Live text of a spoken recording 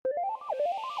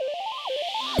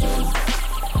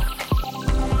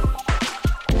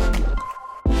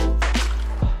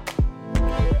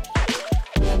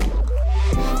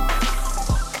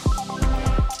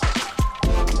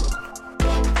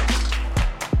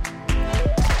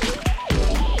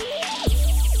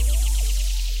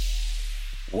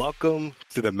Welcome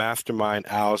to the Mastermind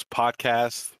Owls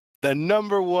podcast, the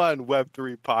number one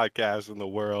Web3 podcast in the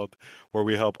world, where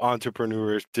we help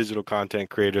entrepreneurs, digital content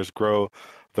creators grow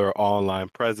their online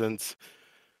presence.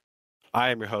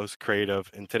 I am your host,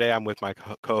 Creative, and today I'm with my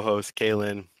co-host,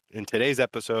 Kaylin. In today's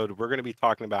episode, we're going to be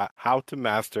talking about how to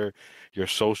master your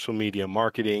social media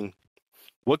marketing.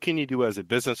 What can you do as a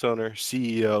business owner,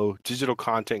 CEO, digital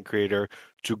content creator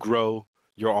to grow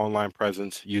your online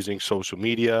presence using social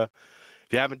media?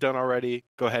 If you haven't done already,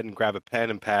 go ahead and grab a pen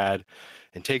and pad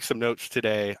and take some notes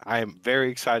today. I am very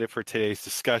excited for today's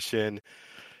discussion.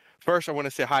 First, I want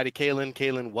to say hi to Kaylin.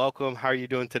 Kaylin, welcome. How are you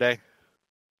doing today?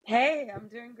 Hey, I'm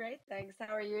doing great, thanks.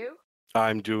 How are you?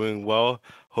 I'm doing well.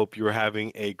 Hope you're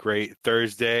having a great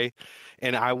Thursday.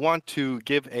 And I want to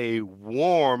give a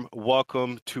warm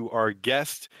welcome to our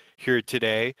guest here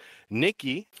today,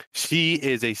 Nikki. She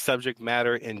is a subject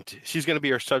matter, and she's going to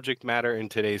be our subject matter in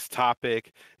today's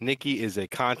topic. Nikki is a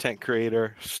content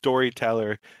creator,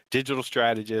 storyteller, digital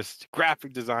strategist,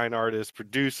 graphic design artist,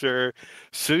 producer,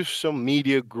 social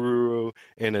media guru,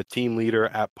 and a team leader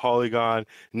at Polygon.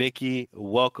 Nikki,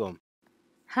 welcome.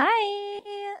 Hi,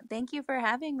 thank you for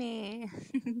having me.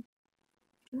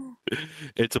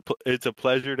 It's a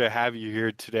pleasure to have you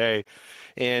here today.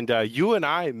 And you and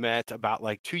I met about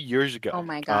like 2 years ago. Oh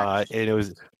my gosh. And it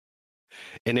was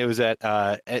at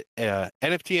NFT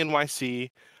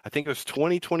NYC. I think it was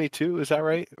 2022. Is that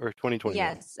right? Or 2021?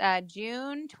 Yes,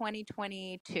 June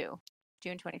 2022.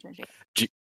 June 2022.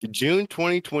 June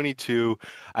 2022.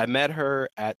 I met her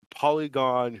at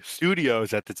Polygon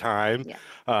Studios at the time.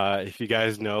 Yeah. If you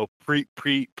guys know, right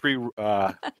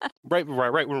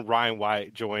when Ryan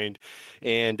White joined,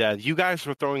 and you guys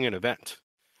were throwing an event.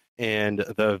 And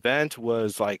the event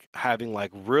was like having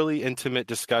like really intimate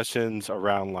discussions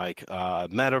around like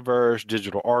metaverse,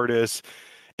 digital artists.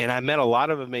 And I met a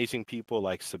lot of amazing people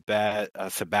like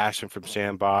Sebastian from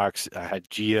Sandbox. I had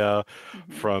Gia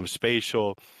from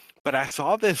Spatial. But I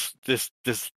saw this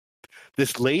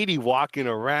lady walking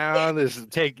around,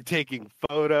 taking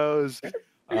photos,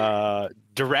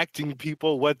 directing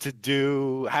people what to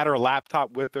do, had her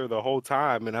laptop with her the whole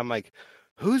time. And I'm like,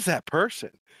 who's that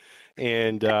person?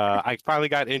 And I finally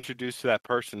got introduced to that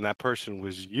person. That person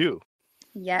was you.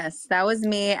 Yes, that was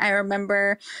me. I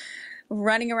remember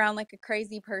running around like a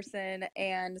crazy person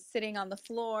and sitting on the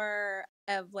floor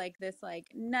of like this like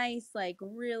nice like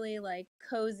really like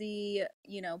cozy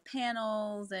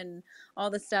panels and all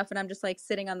this stuff, and I'm just like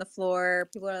sitting on the floor.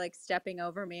 People are like stepping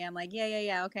over me. I'm like,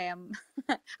 yeah, okay, I'm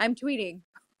I'm tweeting.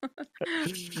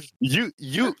 You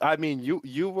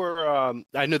were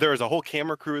I knew there was a whole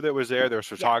camera crew that was there. There was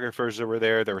photographers that were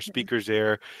there. There were speakers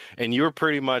there, and you were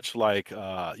pretty much like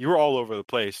you were all over the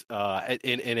place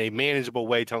in a manageable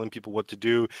way, telling people what to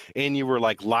do. And you were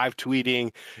like live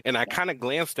tweeting, and I kind of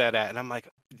glanced at it, and I'm like,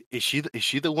 is she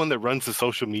the one that runs the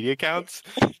social media accounts?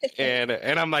 And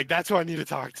I'm like, that's who I need to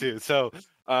talk to. So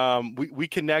we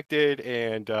connected,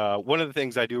 and one of the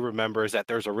things I do remember is that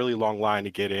there's a really long line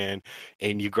to get in,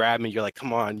 and you grab me, you're like,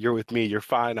 come on, you're with me, you're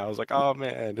fine. I was like, oh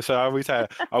man. So I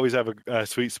always have a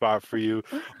sweet spot for you.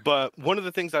 But one of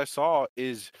the things I saw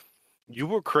is you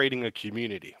were creating a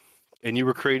community. And you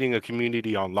were creating a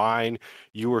community online,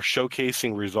 you were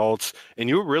showcasing results, and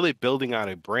you were really building out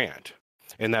a brand.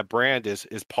 And that brand is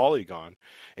Polygon.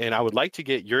 And I would like to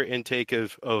get your intake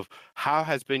of how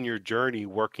has been your journey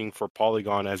working for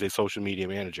Polygon as a social media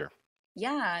manager.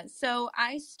 Yeah, so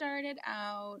I started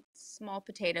out small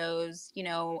potatoes.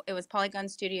 It was Polygon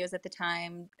Studios at the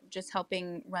time, just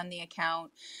helping run the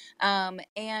account.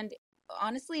 And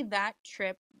honestly, that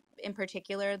trip in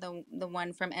particular, the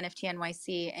one from NFT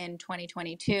NYC in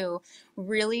 2022,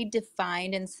 really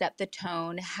defined and set the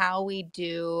tone how we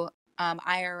do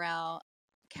IRL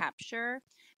capture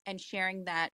and sharing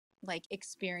that like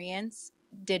experience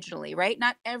digitally, right?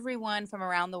 Not everyone from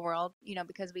around the world,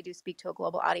 because we do speak to a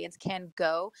global audience, can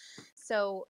go.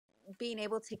 So being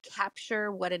able to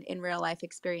capture what an in real life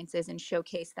experience is and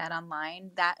showcase that online,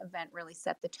 that event really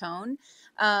set the tone.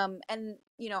 And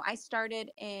I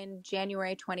started in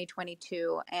January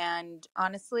 2022, and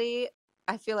honestly,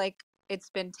 I feel like it's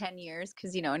been 10 years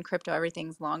because in crypto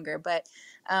everything's longer, but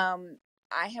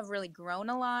I have really grown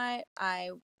a lot.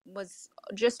 I was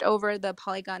just over the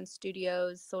Polygon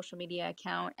Studios social media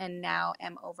account, and now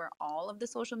am over all of the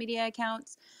social media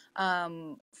accounts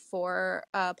for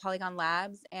Polygon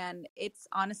Labs, and it's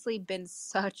honestly been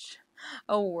such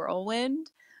a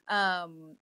whirlwind,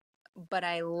 but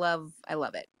I love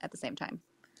it at the same time.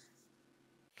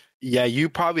 Yeah, you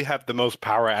probably have the most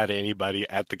power out of anybody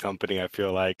at the company, I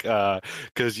feel like,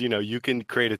 because you can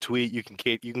create a tweet, you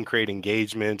can create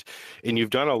engagement, and you've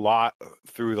done a lot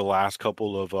through the last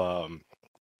couple of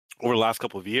over the last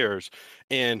couple of years.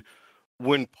 And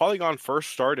when Polygon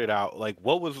first started out, like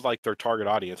what was like their target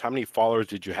audience? How many followers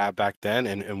did you have back then,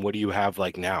 and what do you have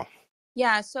like now?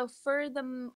 Yeah, so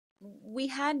we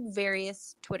had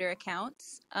various Twitter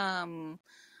accounts, and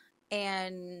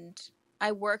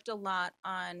I worked a lot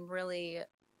on really,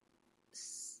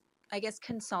 I guess,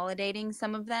 consolidating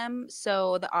some of them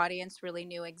so the audience really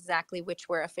knew exactly which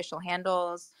were official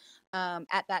handles.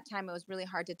 At that time, it was really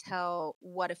hard to tell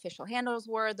what official handles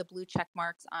were. The blue check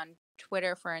marks on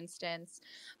Twitter, for instance,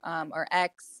 or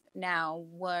X now,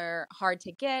 were hard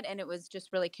to get, and it was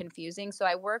just really confusing. So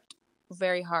I worked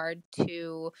very hard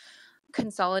to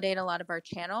consolidate a lot of our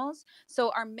channels.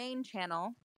 So our main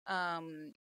channel,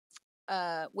 um,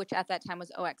 which at that time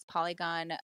was OX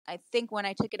Polygon. I think when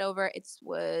I took it over, it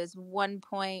was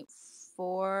 1.4,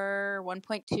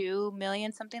 1.2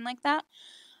 million, something like that.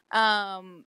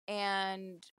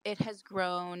 And it has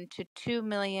grown to 2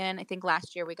 million. I think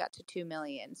last year we got to 2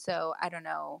 million. So I don't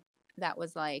know. That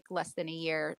was like less than a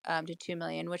year to 2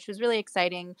 million, which was really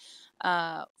exciting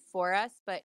for us.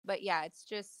 But yeah, it's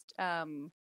just,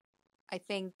 I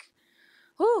think,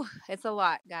 whew, it's a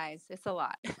lot, guys. It's a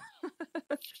lot.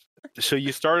 So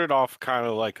you started off kind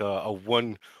of like a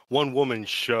one woman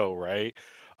show, right?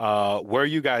 Where are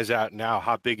you guys at now?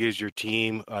 How big is your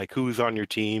team? Like who's on your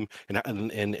team?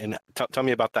 And tell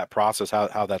me about that process,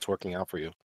 how that's working out for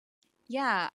you.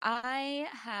 Yeah, I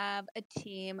have a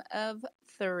team of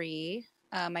three,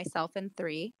 myself and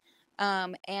three.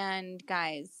 And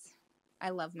guys,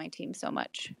 I love my team so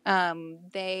much.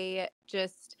 They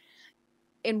just,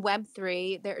 in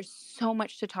Web3, there's so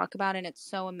much to talk about and it's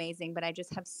so amazing. But I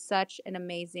just have such an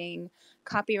amazing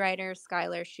copywriter,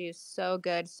 Skylar. She's so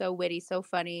good, so witty, so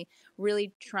funny,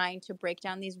 really trying to break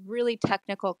down these really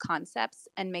technical concepts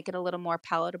and make it a little more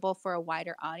palatable for a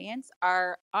wider audience.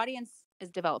 Our audience is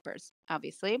developers,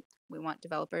 obviously. We want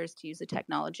developers to use the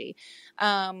technology.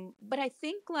 But I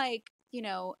think, like,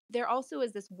 there also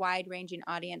is this wide ranging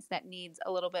audience that needs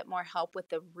a little bit more help with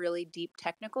the really deep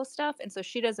technical stuff. And so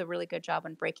she does a really good job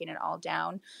on breaking it all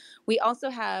down. We also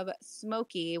have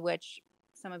Smokey, which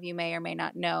some of you may or may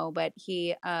not know, but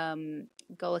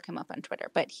go look him up on Twitter.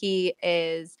 But he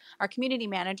is our community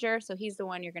manager. So he's the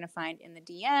one you're going to find in the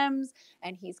DMs,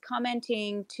 and he's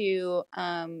commenting to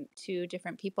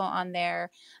different people on there.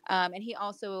 And he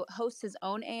also hosts his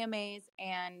own AMAs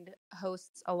and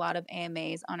hosts a lot of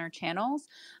AMAs on our channels.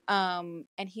 And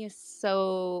he is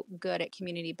so good at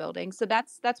community building. So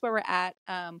that's where we're at.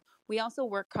 We also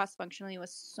work cross functionally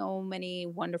with so many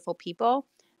wonderful people.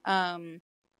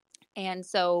 And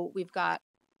so we've got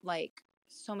like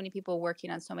so many people working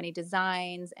on so many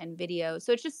designs and videos.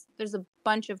 So it's just, there's a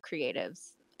bunch of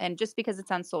creatives. And just because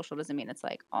it's on social doesn't mean it's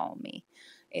like all me.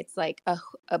 It's like a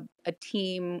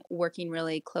team working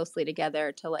really closely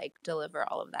together to like deliver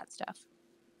all of that stuff.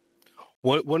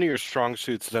 One of your strong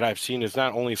suits that I've seen is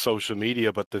not only social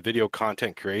media, but the video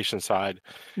content creation side.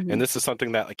 Mm-hmm. And this is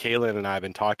something that like Kaylin and I have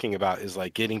been talking about is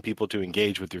like getting people to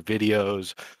engage with your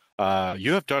videos.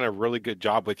 You have done a really good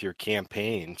job with your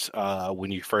campaigns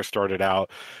when you first started out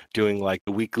doing like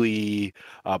the weekly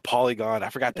Polygon. I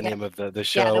forgot the Yeah. name of the Yeah, the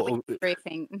show. weekly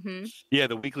briefing. Mm-hmm. Yeah,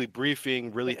 the weekly briefing,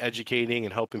 Yeah. really educating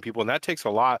and helping people, and that takes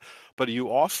a lot. But you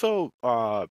also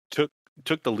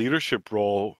took the leadership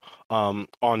role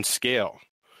on scale.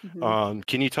 Mm-hmm.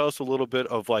 Can you tell us a little bit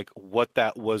of like what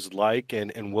that was like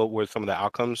and what were some of the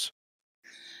outcomes?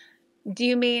 Do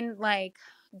you mean like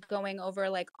going over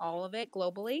like all of it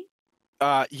globally?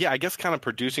 Yeah, I guess kind of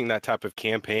producing that type of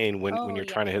campaign when Oh, you're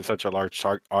yeah. trying to hit such a large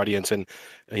audience and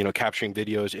capturing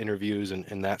videos, interviews, and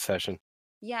in that session.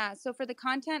 Yeah, so for the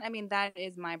content, I mean, that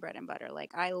is my bread and butter.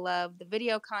 Like, I love the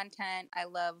video content.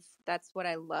 That's what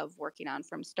I love working on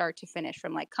from start to finish,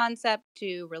 from like concept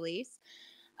to release.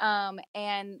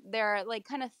 And there are like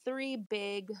kind of three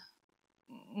big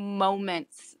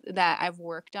moments that I've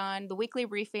worked on. The weekly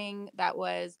briefing, that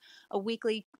was a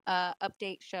weekly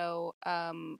update show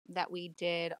that we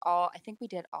did I think we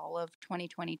did all of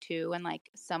 2022 and like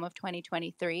some of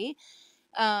 2023.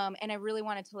 And I really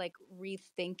wanted to like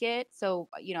rethink it. So,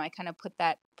 I kind of put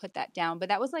that down. But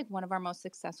that was like one of our most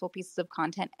successful pieces of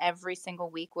content every single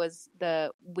week was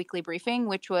the weekly briefing,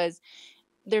 which was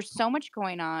there's so much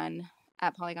going on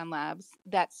at Polygon Labs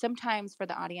that sometimes for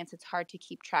the audience it's hard to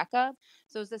keep track of.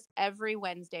 So it was this every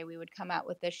Wednesday we would come out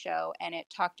with this show and it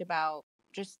talked about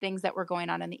just things that were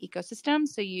going on in the ecosystem.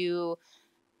 So you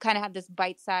kind of have this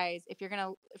bite size. If you're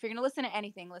gonna listen to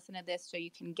anything, listen to this so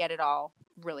you can get it all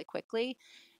really quickly.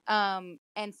 And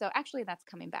so actually that's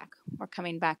coming back. We're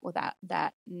coming back with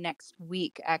that next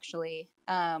week actually.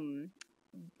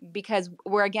 Because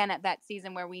we're again at that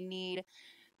season where we need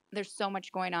there's so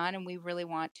much going on, and we really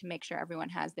want to make sure everyone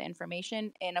has the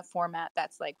information in a format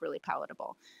that's like really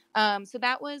palatable. So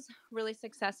that was really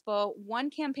successful. One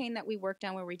campaign that we worked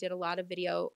on where we did a lot of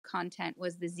video content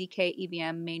was the ZK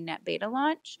EVM mainnet beta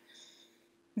launch.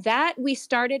 That we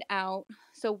started out,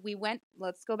 so we went,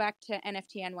 let's go back to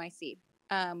NFT NYC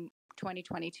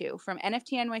 2022. From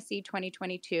NFT NYC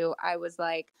 2022, I was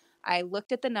like, I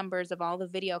looked at the numbers of all the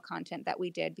video content that we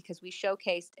did because we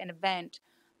showcased an event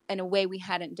in a way we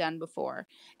hadn't done before.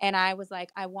 And I was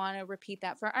like, I want to repeat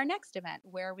that for our next event.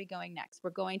 Where are we going next? We're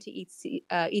going to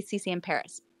ECC in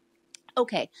Paris.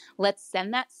 Okay, let's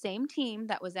send that same team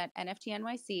that was at NFT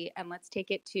NYC and let's take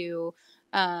it to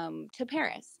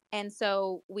Paris. And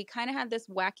so we kind of had this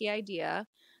wacky idea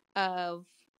of,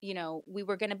 you know, we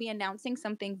were going to be announcing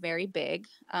something very big,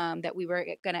 that we were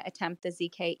going to attempt the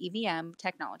ZK EVM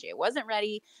technology. It wasn't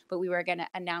ready, but we were going to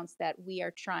announce that we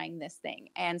are trying this thing.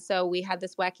 And so we had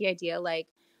this wacky idea like,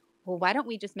 well, why don't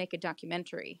we just make a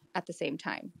documentary at the same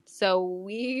time? So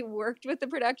we worked with the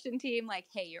production team like,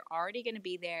 hey, you're already going to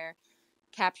be there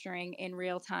capturing in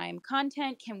real time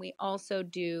content. Can we also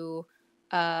do,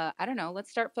 I don't know, let's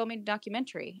start filming a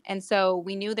documentary. And so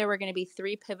we knew there were going to be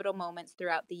 3 pivotal moments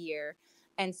throughout the year.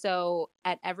 And so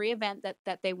at every event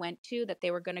that they went to, that they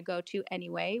were going to go to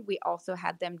anyway, we also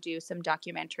had them do some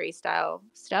documentary style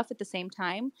stuff at the same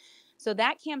time. So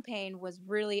that campaign was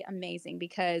really amazing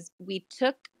because we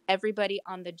took everybody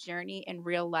on the journey in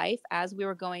real life as we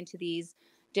were going to these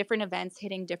different events,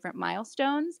 hitting different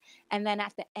milestones. And then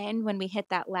at the end, when we hit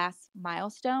that last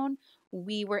milestone,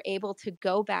 we were able to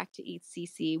go back to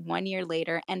ECC 1 year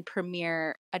later and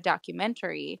premiere a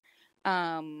documentary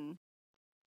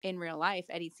in real life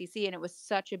at ECC. And it was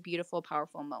such a beautiful,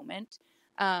 powerful moment.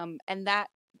 And that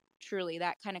truly,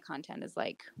 that kind of content is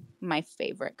like my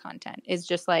favorite content, is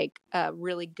just like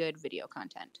really good video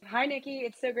content. Hi, Nikki.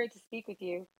 It's so great to speak with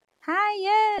you. Hi,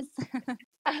 yes.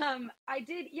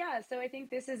 So I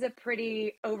think this is a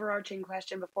pretty overarching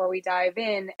question before we dive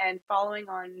in. And following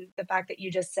on the fact that you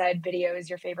just said video is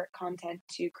your favorite content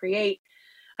to create,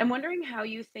 I'm wondering how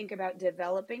you think about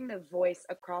developing the voice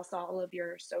across all of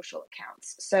your social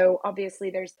accounts. So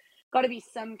obviously there's got to be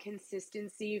some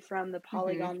consistency from the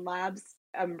Polygon Labs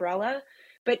umbrella,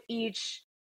 but each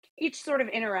sort of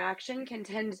interaction can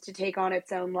tend to take on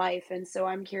its own life. And so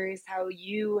I'm curious how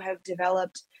you have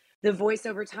developed the voice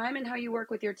over time and how you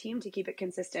work with your team to keep it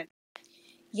consistent.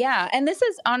 Yeah. And this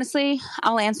is honestly,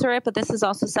 I'll answer it, but this is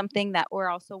also something that we're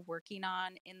also working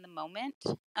on in the moment.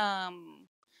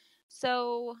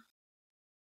 So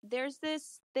there's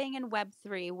this thing in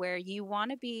Web3 where you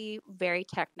want to be very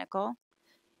technical,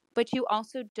 but you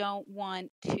also don't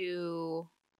want to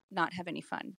not have any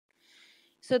fun.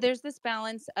 So there's this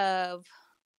balance of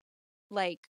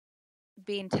like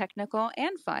being technical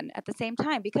and fun at the same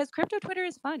time, because crypto Twitter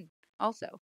is fun also,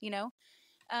 you know?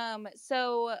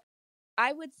 So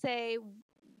I would say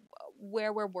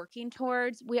where we're working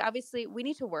towards, we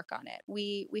need to work on it.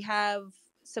 We have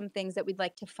some things that we'd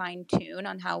like to fine tune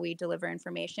on how we deliver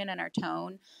information and our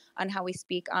tone on how we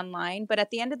speak online. But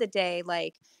at the end of the day,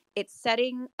 like, it's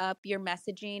setting up your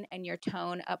messaging and your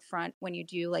tone up front when you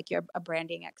do like a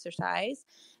branding exercise,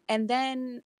 and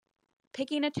then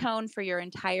picking a tone for your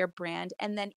entire brand.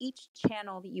 And then each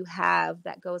channel that you have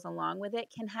that goes along with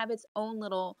it can have its own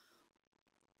little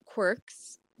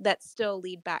quirks that still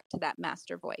lead back to that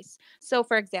master voice. So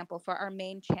for example, for our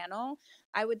main channel,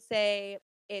 I would say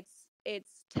it's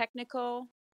technical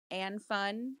and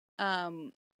fun.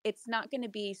 It's not going to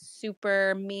be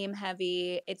super meme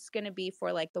heavy. It's going to be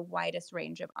for like the widest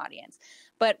range of audience.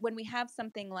 But when we have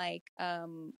something like,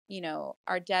 you know,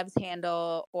 our devs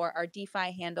handle or our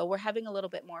DeFi handle, we're having a little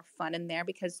bit more fun in there,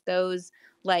 because those,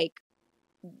 like,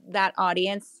 that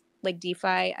audience, like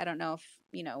DeFi, I don't know if,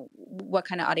 you know, what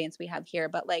kind of audience we have here,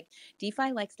 but like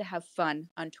DeFi likes to have fun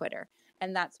on Twitter.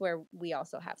 And that's where we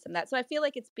also have some of that. So I feel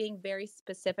like it's being very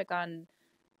specific on,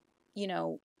 you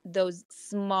know, those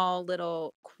small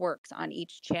little quirks on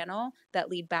each channel that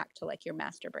lead back to like your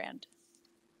master brand.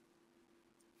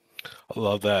 I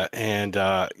love that. And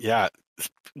yeah,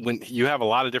 when you have a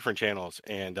lot of different channels,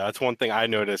 and that's one thing I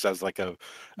notice as like a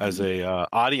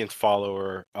audience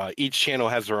follower, each channel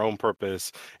has their own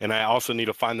purpose, and I also need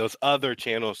to find those other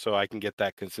channels so I can get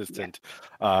that consistent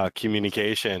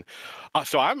communication.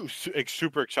 So I'm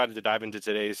super excited to dive into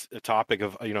today's topic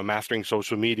of, you know, mastering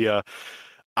social media.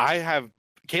 I have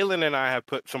Caitlin and I have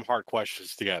put some hard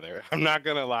questions together. I'm not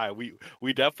gonna lie.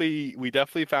 We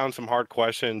definitely found some hard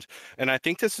questions, and I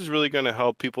think this is really going to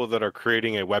help people that are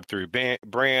creating a Web3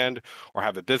 brand or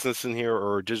have a business in here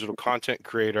or a digital content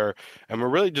creator. And we're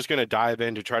really just going to dive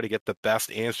in to try to get the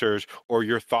best answers or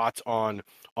your thoughts on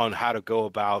how to go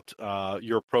about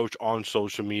your approach on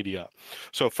social media.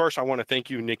 So first, I want to thank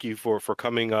you, Nikki, for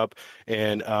coming up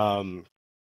and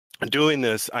doing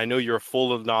this. I know you're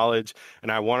full of knowledge,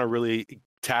 and I want to really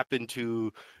tap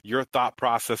into your thought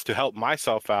process to help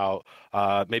myself out,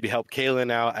 maybe help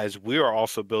Kaylin out as we are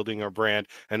also building our brand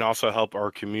and also help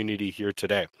our community here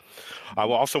today. I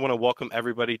will also want to welcome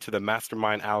everybody to the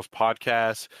Mastermind Owls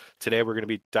podcast. Today, we're going to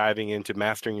be diving into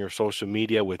mastering your social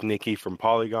media with Nikki from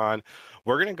Polygon.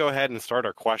 We're going to go ahead and start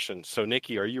our questions. So,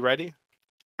 Nikki, are you ready?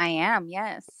 I am,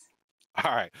 yes.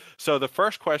 All right. So the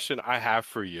first question I have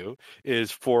for you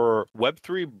is for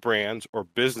Web3 brands or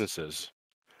businesses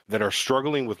that are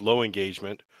struggling with low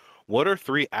engagement, what are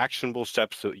 3 actionable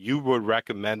steps that you would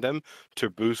recommend them to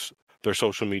boost their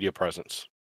social media presence?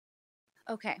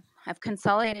 Okay, I've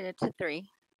consolidated it to 3.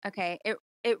 Okay,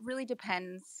 it really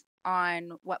depends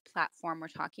on what platform we're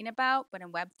talking about, but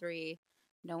in Web3,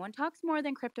 no one talks more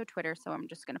than crypto Twitter, so I'm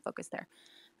just going to focus there.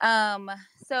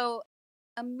 So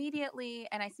immediately,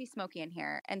 and I see Smokey in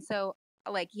here, and so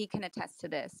like he can attest to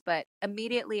this, but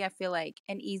immediately I feel like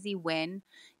an easy win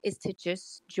is to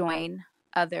just join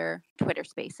other Twitter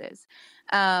spaces.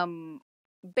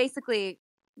 Basically,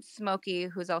 Smokey,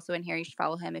 who's also in here, you should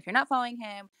follow him if you're not following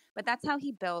him, but that's how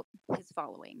he built his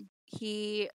following.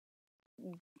 He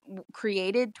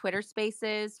created Twitter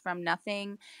spaces from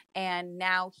nothing, and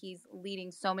now he's leading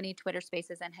so many Twitter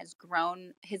spaces and has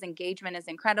grown. His engagement is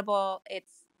incredible.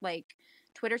 It's like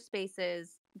Twitter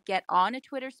spaces, get on a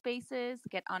Twitter spaces,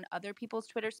 get on other people's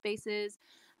Twitter spaces,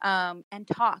 and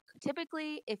talk.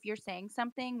 Typically, if you're saying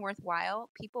something worthwhile,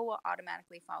 people will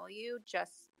automatically follow you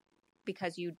just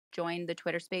because you joined the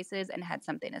Twitter spaces and had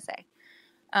something to say.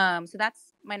 So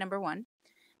that's my number 1.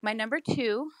 My number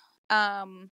 2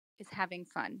 is having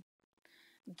fun.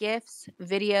 GIFs,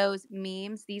 videos,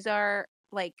 memes, these are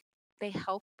like, they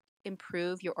help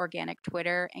improve your organic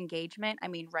Twitter engagement. I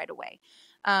mean, right away.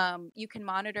 You can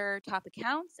monitor top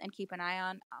accounts and keep an eye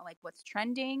on like what's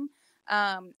trending.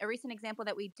 A recent example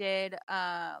that we did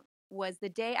was the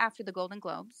day after the Golden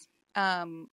Globes.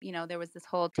 There was this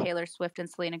whole Taylor Swift and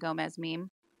Selena Gomez meme.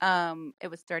 It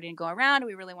was starting to go around, and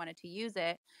we really wanted to use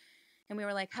it. And we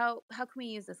were like, how can we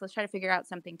use this? Let's try to figure out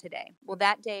something today. Well,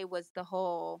 that day was the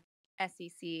whole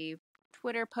SEC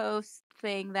Twitter post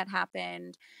thing that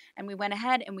happened. And we went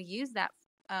ahead and we used that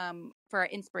for our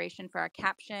inspiration for our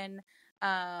caption.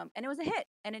 And it was a hit.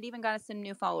 And it even got us some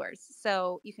new followers.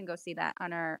 So you can go see that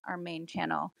on our main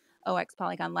channel, OX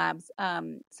Polygon Labs.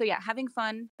 So yeah, having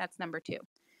fun, that's number 2.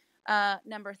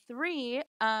 Number 3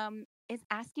 is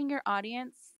asking your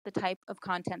audience the type of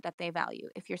content that they value.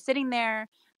 If you're sitting there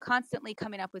constantly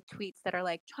coming up with tweets that are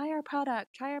like, try our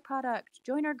product,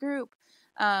 join our group,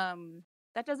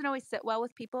 that doesn't always sit well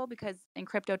with people, because in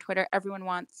crypto Twitter, everyone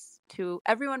wants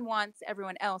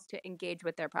everyone else to engage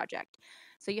with their project.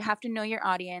 So you have to know your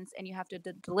audience, and you have to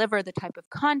deliver the type of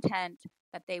content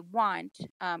that they want.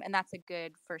 And that's a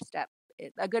good first step.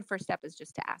 A good first step is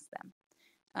just to ask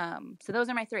them. So those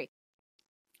are my 3.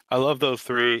 I love those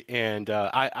 3, and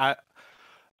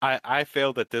I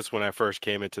failed at this when I first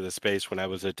came into the space when I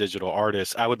was a digital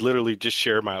artist. I would literally just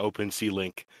share my OpenSea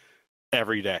link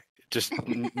every day. Just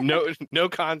no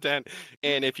content.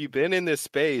 And if you've been in this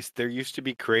space, there used to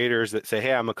be creators that say,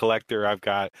 hey, I'm a collector. I've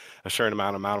got a certain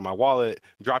amount of my wallet.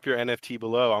 Drop your NFT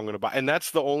below. I'm going to buy. And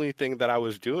that's the only thing that I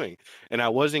was doing. And I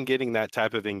wasn't getting that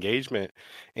type of engagement.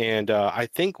 And I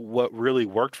think what really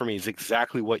worked for me is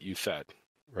exactly what you said,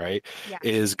 right? Yeah.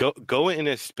 Is go in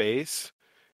a space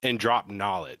and drop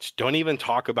knowledge. Don't even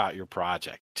talk about your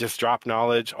project. Just drop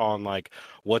knowledge on like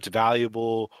what's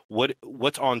valuable,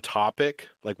 what's on topic,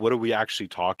 like what are we actually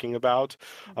talking about,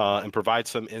 and provide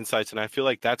some insights. And I feel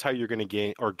like that's how you're going to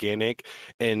gain organic.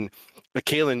 And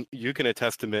Kaylin, you can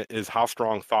attest to it, is how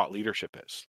strong thought leadership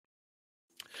is.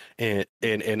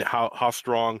 And how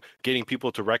strong getting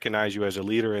people to recognize you as a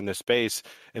leader in this space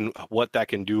and what that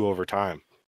can do over time.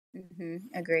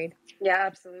 Agreed. Yeah,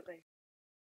 absolutely.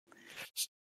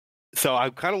 So I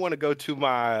kind of want to go to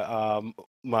my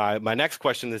my next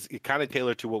question is kind of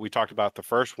tailored to what we talked about. The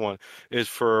first one is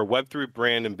for Web3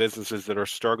 brand and businesses that are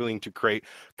struggling to create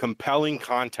compelling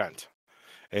content.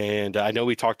 And I know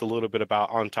we talked a little bit about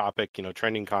on topic,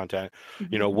 trending content.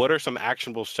 What are some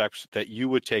actionable steps that you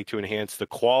would take to enhance the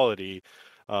quality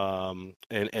and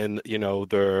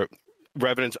the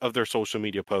relevance of their social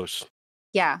media posts?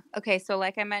 Yeah. Okay. So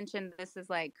like I mentioned, this is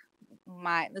like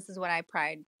this is what I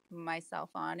pride myself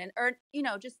on, and or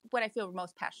just what I feel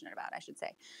most passionate about, I should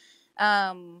say.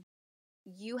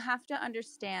 You have to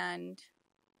understand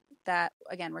that,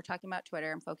 again, we're talking about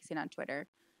Twitter. I'm focusing on Twitter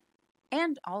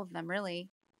and all of them really.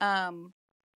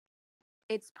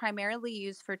 It's primarily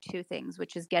used for two things,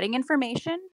 which is getting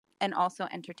information and also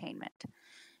entertainment.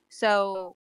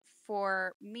 So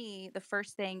for me, the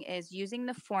first thing is using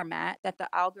the format that the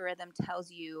algorithm tells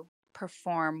you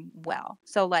perform well.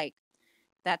 So like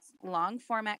that's long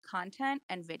format content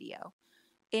and video.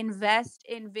 Invest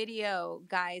in video,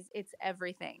 guys. It's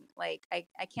everything. Like I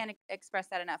can't express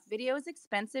that enough. Video is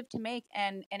expensive to make,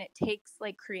 and it takes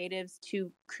like creatives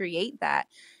to create that,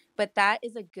 but that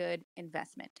is a good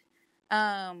investment.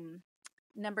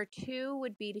 Number two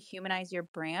would be to humanize your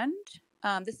brand.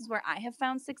 This is where I have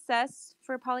found success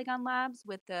for Polygon Labs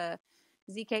with the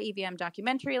ZK EVM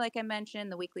documentary, like I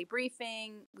mentioned, the weekly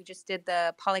briefing. We just did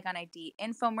the Polygon ID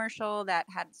infomercial that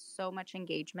had so much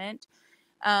engagement.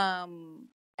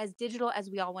 As digital as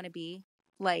we all want to be,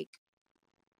 like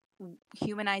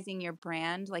humanizing your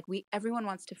brand, like everyone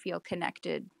wants to feel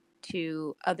connected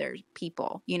to other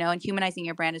people, and humanizing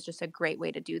your brand is just a great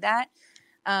way to do that.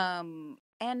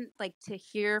 And like to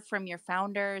hear from your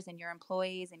founders and your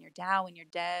employees and your DAO and your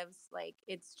devs, like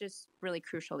it's just really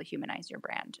crucial to humanize your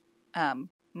brand.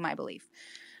 My belief.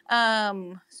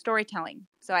 Storytelling.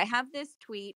 So I have this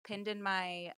tweet pinned in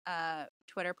my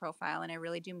Twitter profile, and I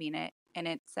really do mean it. And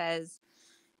it says,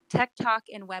 tech talk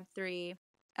in Web3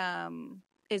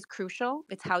 is crucial.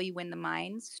 It's how you win the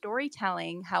minds.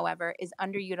 Storytelling, however, is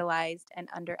underutilized and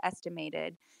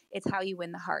underestimated. It's how you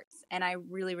win the hearts. And I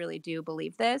really, really do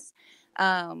believe this.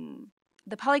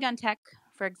 The Polygon tech,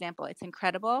 for example, it's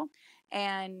incredible.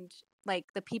 And like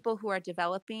the people who are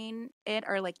developing it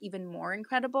are like even more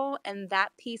incredible. And that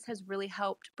piece has really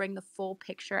helped bring the full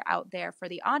picture out there for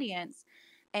the audience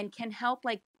and can help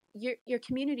like your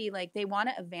community, like they want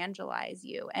to evangelize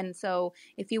you. And so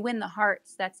if you win the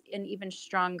hearts, that's an even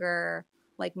stronger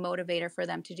like motivator for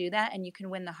them to do that. And you can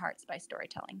win the hearts by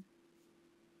storytelling.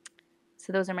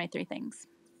 So those are my three things.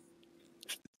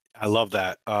 I love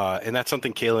that. And that's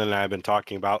something Kaylin and I have been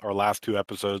talking about our last two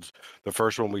episodes. The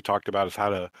first one we talked about is how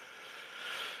to,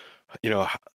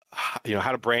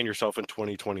 how to brand yourself in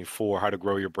 2024, how to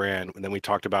grow your brand. And then we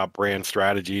talked about brand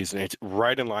strategies, and it's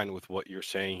right in line with what you're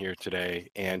saying here today.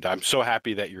 And I'm so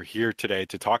happy that you're here today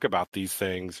to talk about these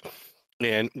things.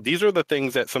 And these are the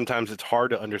things that sometimes it's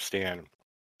hard to understand.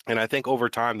 And I think over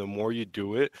time, the more you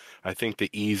do it, I think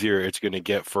the easier it's going to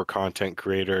get for content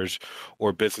creators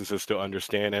or businesses to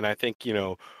understand. And I think,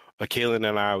 Kaylin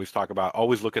and I always talk about,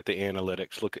 always look at the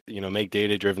analytics, make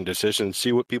data-driven decisions,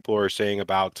 see what people are saying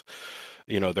about,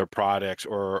 their products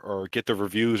or get the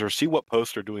reviews or see what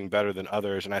posts are doing better than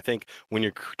others. And I think when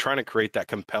you're trying to create that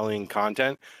compelling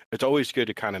content, it's always good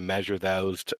to kind of measure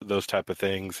those type of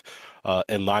things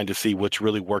in line to see what's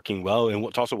really working well and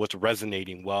what's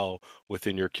resonating well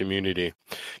within your community.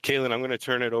 Kaylin, I'm going to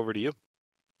turn it over to you.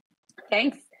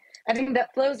 Thanks. I think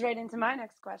that flows right into my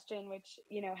next question, which,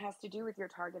 has to do with your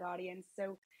target audience.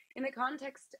 So in the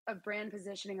context of brand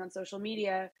positioning on social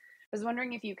media, I was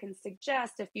wondering if you can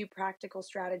suggest a few practical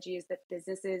strategies that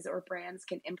businesses or brands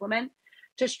can implement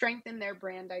to strengthen their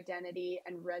brand identity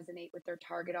and resonate with their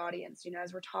target audience.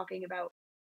 As we're talking about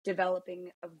developing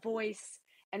a voice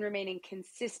and remaining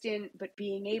consistent, but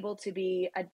being able to be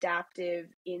adaptive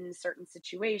in certain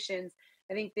situations,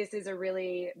 I think this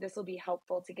will be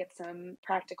helpful to get some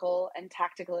practical and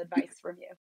tactical advice from you.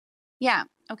 Yeah.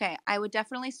 Okay. I would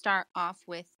definitely start off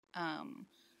with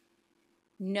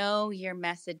know your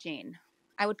messaging.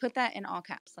 I would put that in all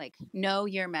caps, like know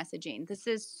your messaging. This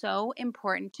is so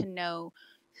important to know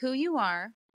who you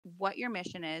are, what your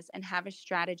mission is, and have a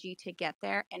strategy to get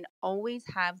there, and always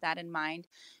have that in mind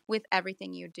with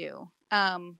everything you do.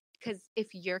 Because if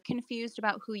you're confused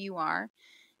about who you are,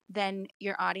 then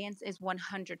your audience is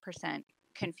 100%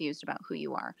 confused about who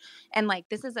you are. And like,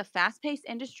 this is a fast-paced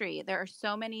industry. There are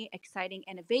so many exciting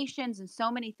innovations and so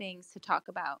many things to talk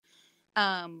about.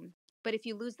 But if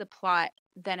you lose the plot,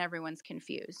 then everyone's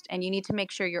confused. And you need to make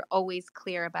sure you're always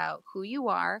clear about who you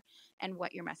are and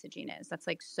what your messaging is. That's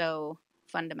like so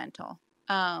fundamental.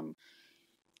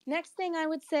 Next thing I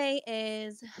would say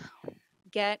is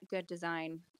get good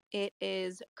design. It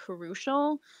is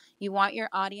crucial. You want your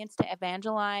audience to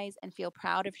evangelize and feel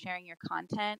proud of sharing your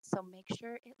content. So make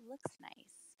sure it looks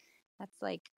nice. That's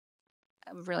like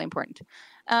really important.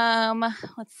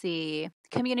 Let's see.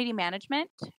 Community management.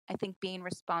 I think being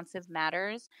responsive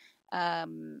matters. If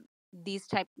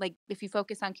you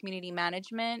focus on community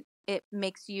management, it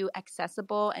makes you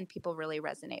accessible and people really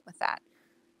resonate with that.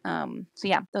 So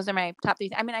yeah, those are my top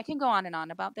 3. I mean, I can go on and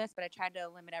on about this, but I tried to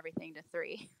limit everything to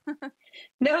 3.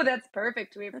 No, that's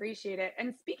perfect. We appreciate it.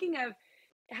 And speaking of,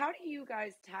 how do you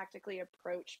guys tactically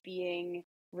approach being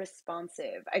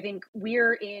responsive? I think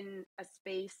we're in a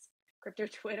space, crypto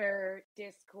Twitter,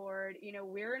 Discord,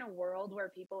 we're in a world where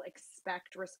people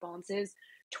expect responses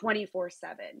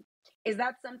 24/7. Is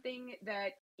that something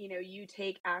that, you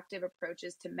take active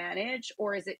approaches to manage,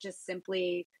 or is it just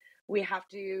simply we have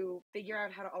to figure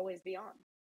out how to always be on?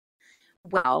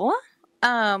 Well,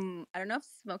 I don't know if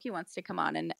Smokey wants to come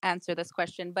on and answer this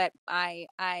question, but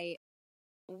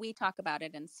we talk about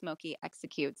it and Smokey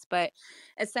executes. But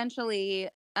essentially,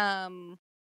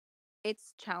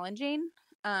 it's challenging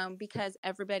because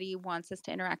everybody wants us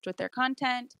to interact with their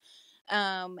content.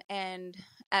 And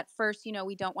at first,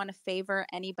 we don't want to favor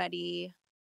anybody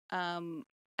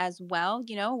as well.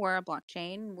 We're a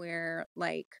blockchain. We're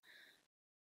like,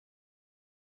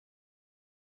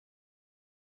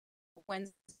 when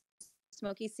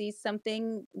Smokey sees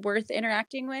something worth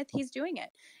interacting with, he's doing it.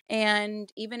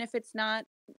 And even if it's not,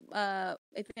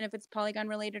 even if it's Polygon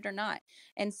related or not.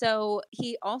 And so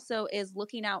he also is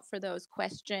looking out for those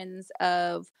questions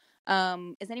of,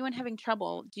 is anyone having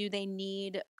trouble? Do they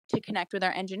need to connect with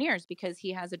our engineers? Because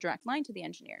he has a direct line to the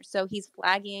engineers. So he's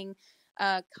flagging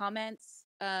comments,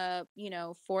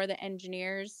 for the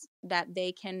engineers that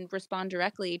they can respond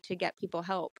directly to get people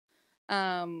help.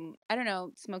 I don't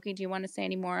know, Smokey, do you want to say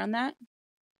any more on that?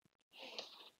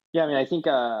 Yeah, I mean, I think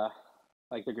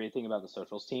like the great thing about the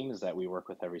socials team is that we work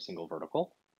with every single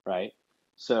vertical, right?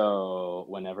 So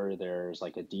whenever there's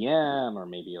like a DM or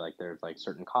maybe like there's like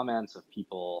certain comments of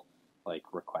people like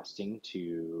requesting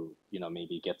to,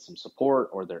 maybe get some support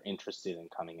or they're interested in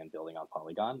coming and building on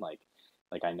Polygon, like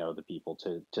I know the people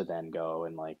to then go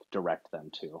and like direct them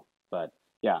to. But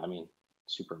yeah, I mean,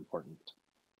 super important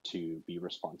to be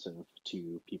responsive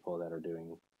to people that are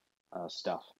doing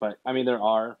stuff. But I mean, there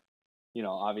are,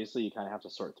 obviously you kind of have to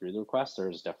sort through the requests.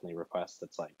 There's definitely requests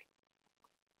that's like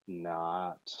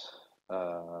not,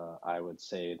 I would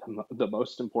say the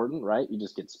most important, right? You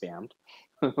just get spammed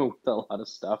with a lot of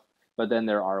stuff. But then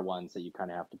there are ones that you kind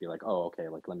of have to be like, oh, okay,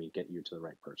 like let me get you to the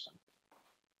right person.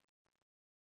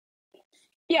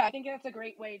 Yeah, I think that's a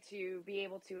great way to be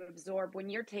able to absorb when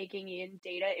you're taking in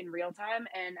data in real time.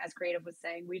 And as Creative was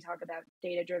saying, we talk about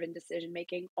data driven decision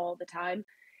making all the time.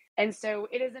 And so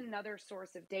it is another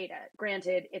source of data.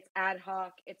 Granted, it's ad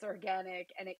hoc, it's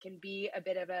organic, and it can be a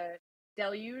bit of a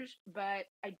deluge, but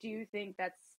I do think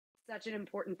that's such an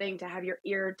important thing to have your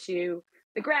ear to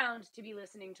the ground, to be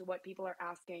listening to what people are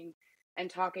asking and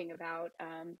talking about.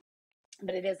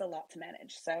 But it is a lot to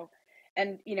manage. So,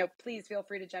 and please feel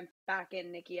free to jump back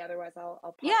in, Nikki. Otherwise, I'll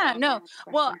pop Yeah, on no. my next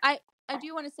Well, question. I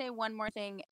do want to say one more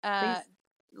thing. Please.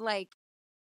 Like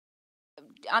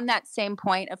on that same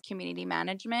point of community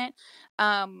management,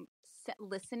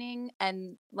 listening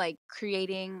and like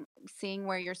creating, seeing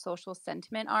where your social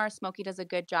sentiment are. Smokey does a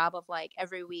good job of like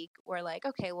every week we're like,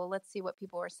 okay, well, let's see what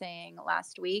people were saying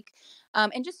last week.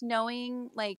 And just knowing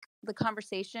like the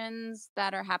conversations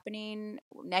that are happening,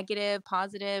 negative,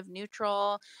 positive,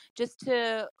 neutral, just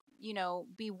to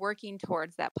be working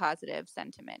towards that positive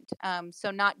sentiment.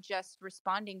 So not just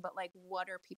responding, but like, what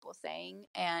are people saying?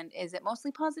 And is it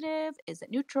mostly positive? Is it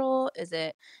neutral? Is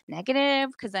it negative?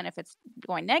 Because then if it's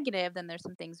going negative, then there's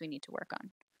some things we need to work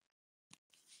on.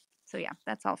 So yeah,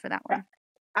 that's all for that one.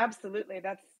 Absolutely.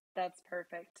 That's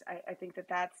perfect. I think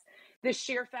that's the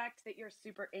sheer fact that you're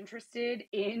super interested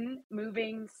in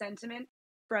moving sentiment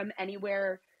from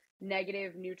anywhere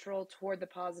negative, neutral toward the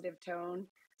positive tone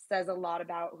says a lot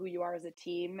about who you are as a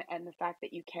team, and the fact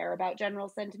that you care about general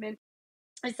sentiment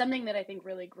is something that I think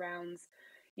really grounds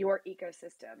your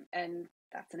ecosystem, and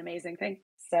that's an amazing thing.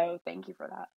 So thank you for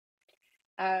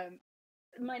that.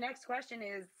 My next question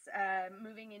is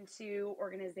moving into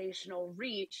organizational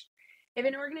reach. If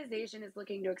an organization is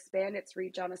looking to expand its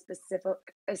reach on a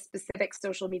specific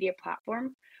social media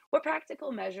platform, what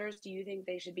practical measures do you think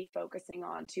they should be focusing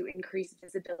on to increase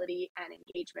visibility and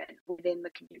engagement within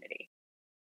the community?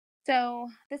 So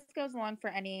this goes along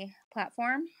for any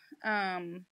platform.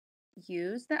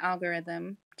 Use the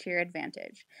algorithm to your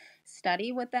advantage.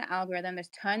 Study with the algorithm. There's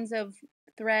tons of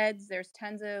threads. There's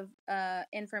tons of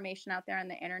information out there on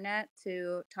the internet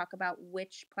to talk about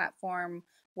which platform,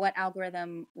 what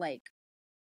algorithm, like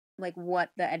what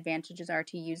the advantages are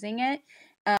to using it.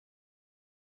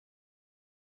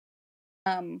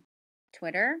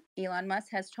 Twitter, Elon Musk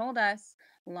has told us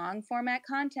long format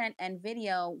content and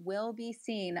video will be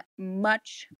seen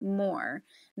much more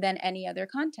than any other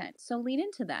content. So lean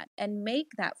into that and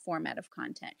make that format of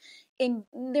content. And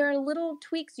there are little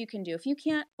tweaks you can do. If you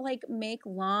can't like make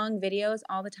long videos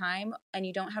all the time and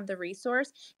you don't have the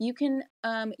resource, you can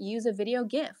use a video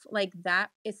GIF. Like that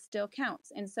is still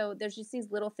counts. And so there's just these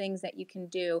little things that you can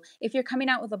do. If you're coming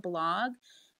out with a blog,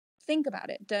 think about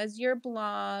it. Does your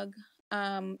blog,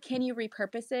 can you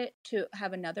repurpose it to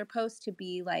have another post to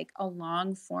be like a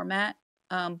long format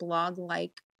blog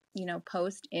like, you know,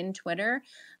 post in Twitter?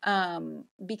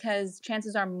 Because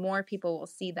chances are more people will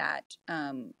see that.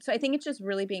 So I think it's just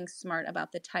really being smart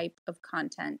about the type of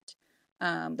content,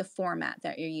 the format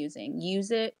that you're using.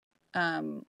 Use it,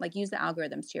 like use the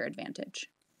algorithms to your advantage.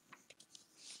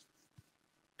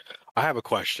 I have a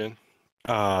question.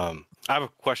 I have a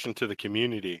question to the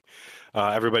community.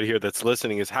 Everybody here that's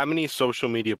listening is how many social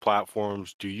media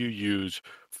platforms do you use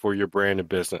for your brand and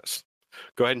business?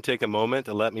 Go ahead and take a moment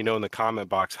to let me know in the comment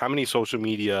box how many social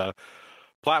media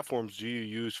platforms do you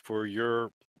use for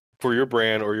your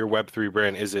brand or your Web3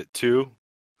 brand? Is it 2?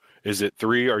 Is it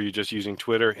 3? Are you just using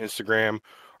Twitter, Instagram?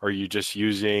 Are you just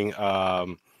using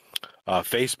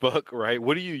Facebook, right?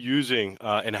 What are you using,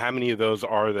 and how many of those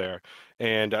are there?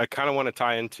 And I kind of want to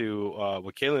tie into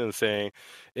what Kaylin is saying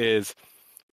is,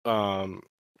 um,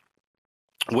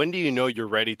 when do you know you're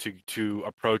ready to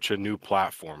approach a new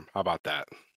platform? How about that?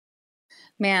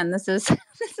 Man, this is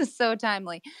this is so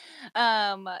timely.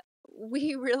 Um,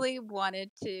 we really wanted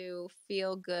to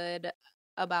feel good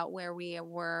about where we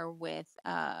were with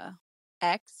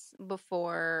X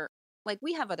before. Like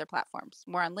we have other platforms.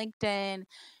 We're on LinkedIn,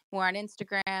 we're on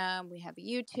Instagram, we have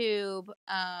YouTube.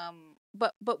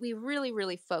 But we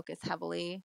really focus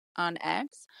heavily on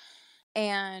X.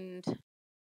 And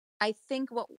I think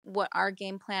what our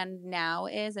game plan now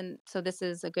is, and so this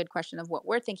is a good question of what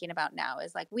we're thinking about now,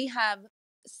 is like we have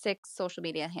 6 social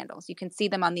media handles. You can see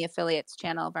them on the affiliates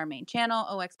channel of our main channel,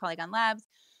 OX Polygon Labs.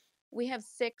 We have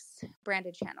 6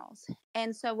 branded channels.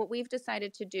 And so what we've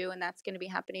decided to do, and that's going to be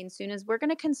happening soon, is we're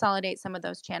going to consolidate some of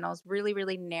those channels,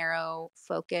 really narrow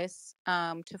focus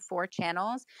to 4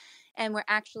 channels. And we're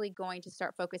actually going to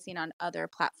start focusing on other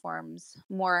platforms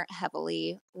more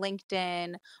heavily,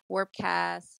 LinkedIn,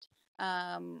 Warpcast,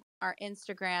 our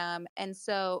Instagram, and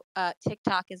so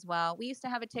TikTok as well. We used to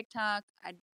have a TikTok.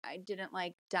 I didn't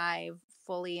like dive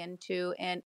fully into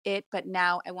it, but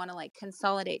now I want to like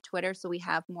consolidate Twitter so we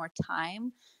have more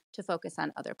time to focus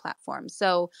on other platforms.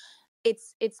 So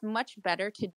it's much better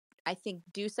to, I think,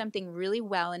 do something really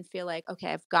well and feel like,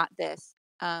 okay, I've got this.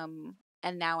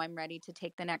 And now I'm ready to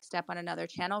take the next step on another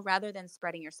channel rather than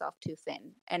spreading yourself too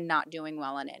thin and not doing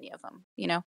well on any of them, you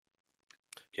know?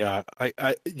 Yeah, I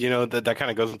that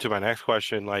kind of goes into my next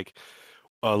question, like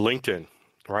LinkedIn,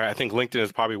 right? I think LinkedIn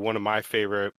is probably one of my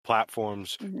favorite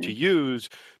platforms to use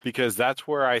because that's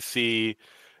where I see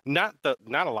not a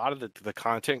lot of the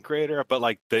content creator, but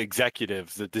like the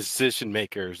executives, the decision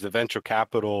makers, the venture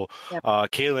capital. Yep.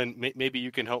 Kaylin, maybe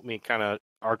you can help me kind of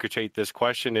articulate this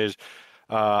question is,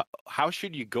 how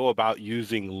should you go about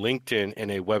using LinkedIn in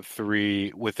a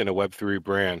Web3 within a Web3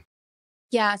 brand?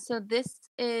 Yeah, so this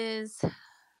is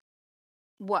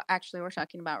what actually we're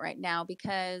talking about right now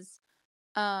because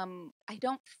I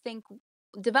don't think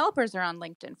developers are on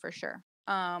LinkedIn for sure.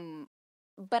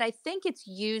 But I think it's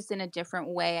used in a different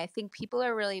way. I think people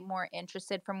are really more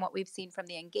interested from what we've seen from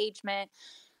the engagement,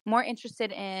 more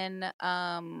interested in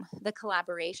the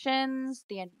collaborations,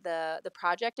 the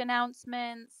project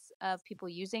announcements of people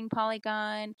using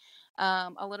Polygon,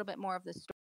 a little bit more of the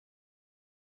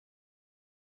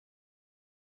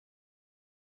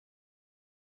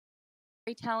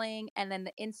storytelling, and then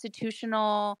the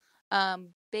institutional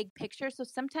big picture. So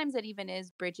sometimes it even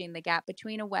is bridging the gap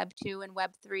between a Web 2 and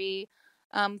Web 3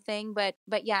 thing. But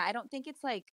yeah, I don't think it's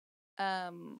like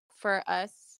for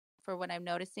us, for what I'm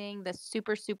noticing, the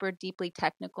super deeply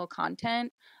technical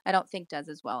content, I don't think does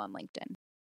as well on LinkedIn.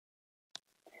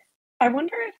 I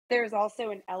wonder if there's also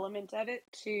an element of it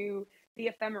to the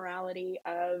ephemerality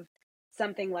of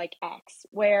something like X,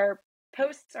 where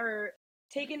posts are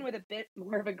taken with a bit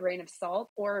more of a grain of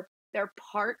salt, or they're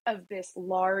part of this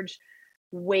large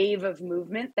wave of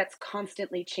movement that's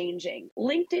constantly changing.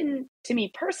 LinkedIn, to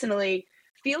me personally,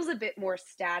 feels a bit more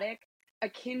static,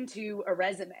 akin to a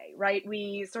resume, right?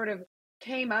 We sort of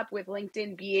came up with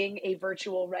LinkedIn being a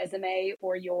virtual resume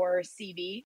or your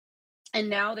CV. And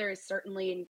now there is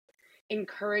certainly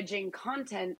encouraging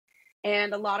content,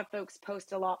 and a lot of folks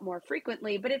post a lot more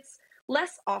frequently, but it's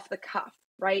less off the cuff,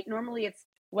 right? Normally it's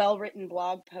well written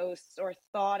blog posts or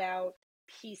thought out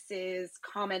pieces,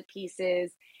 comment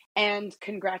pieces, and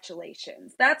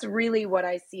congratulations. That's really what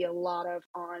I see a lot of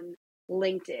on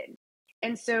LinkedIn.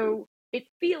 And so it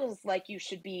feels like you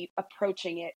should be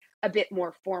approaching it a bit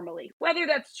more formally. Whether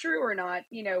that's true or not,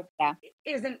 Yeah,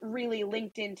 isn't really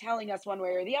LinkedIn telling us one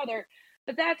way or the other.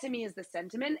 But that to me is the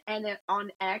sentiment. And then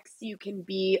on X, you can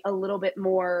be a little bit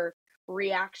more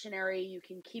reactionary. You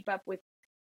can keep up with,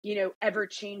 ever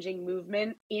changing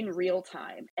movement in real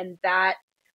time. And that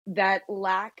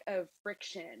lack of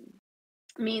friction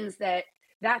means that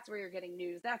that's where you're getting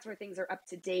news, that's where things are up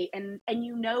to date, and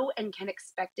and can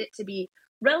expect it to be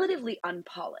relatively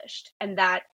unpolished, and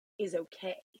that is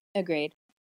okay. agreed.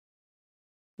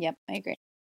 Yep, I agree.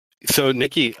 So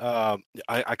Nikki,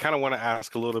 I kind of want to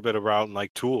ask a little bit around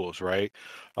like tools, right?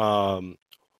 Um,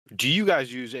 do you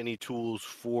guys use any tools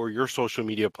for your social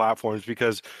media platforms?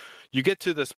 Because you get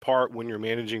to this part when you're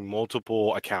managing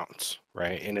multiple accounts,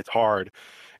 right? And it's hard.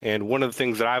 And one of the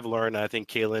things that I've learned, and I think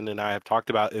Kaylin and I have talked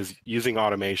about, is using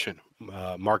automation,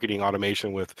 marketing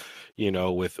automation with,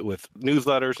 with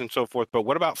newsletters and so forth. But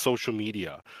what about social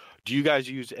media? Do you guys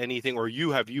use anything, or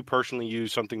have you personally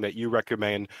used something that you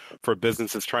recommend for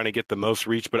businesses trying to get the most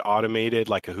reach but automated,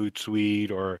 like a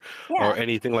Hootsuite or Yeah,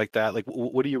 anything like that? Like,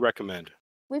 what do you recommend?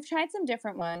 we've tried some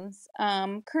different ones.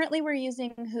 Currently we're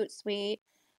using Hootsuite.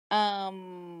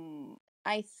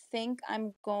 I think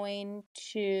I'm going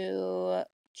to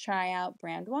try out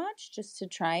Brandwatch just to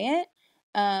try it.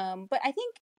 But I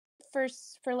think for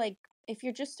like if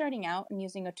you're just starting out and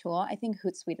using a tool, I think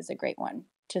Hootsuite is a great one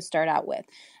to start out with.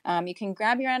 You can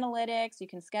grab your analytics, you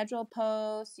can schedule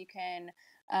posts, you can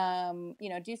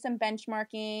do some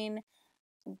benchmarking.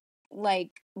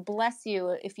 Like, bless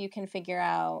you if you can figure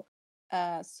out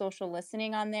social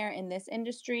listening on there in this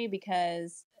industry,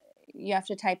 because you have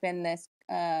to type in this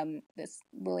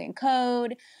Boolean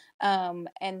code,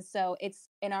 and so it's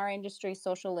in our industry.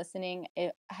 Social listening,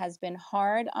 it has been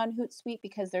hard on Hootsuite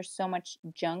because there's so much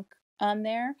junk on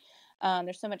there.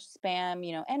 There's so much spam,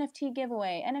 NFT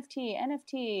giveaway,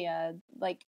 NFT,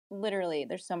 like literally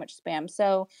there's so much spam.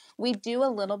 So we do a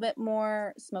little bit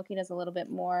more, Smokey does a little bit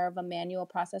more of a manual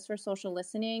process for social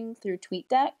listening through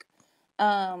TweetDeck.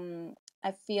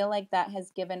 I feel like that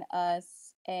has given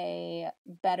us a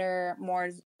better, more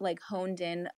like honed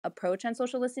in approach on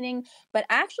social listening. But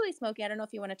actually, Smokey, I don't know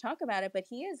if you want to talk about it, but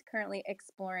he is currently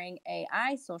exploring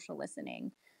AI social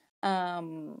listening. I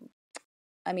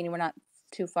mean, we're not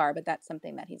too far, but that's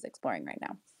something that he's exploring right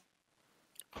now.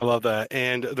 I love that.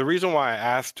 And the reason why I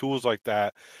ask tools like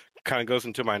that kind of goes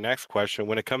into my next question.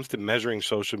 When it comes to measuring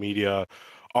social media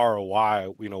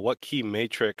ROI, what key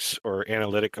matrix or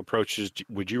analytic approaches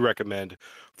would you recommend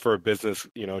for a business,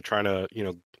 trying to,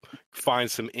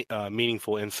 find some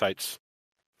meaningful insights?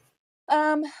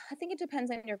 I think it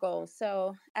depends on your goals.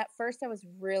 So at first I was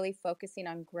really focusing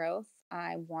on growth.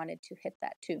 I wanted to hit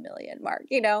that 2 million mark,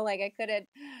 like I couldn't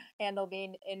handle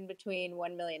being in between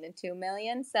 1 million and 2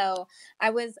 million. So I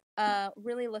was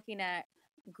really looking at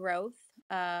growth,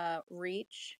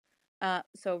 reach,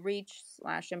 so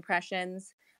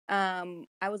reach/impressions.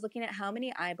 I was looking at how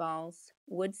many eyeballs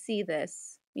would see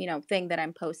this, thing that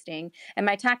I'm posting. And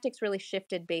my tactics really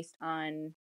shifted based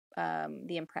on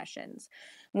the impressions.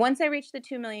 Once I reached the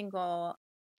 2 million goal,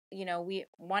 we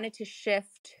wanted to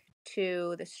shift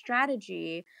to the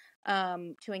strategy,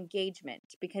 to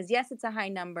engagement, because yes, it's a high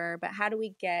number, but how do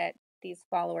we get these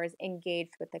followers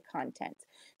engaged with the content?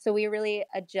 So we really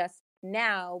adjust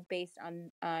now based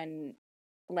on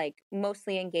like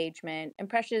mostly engagement.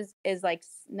 Impressions is like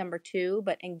number 2,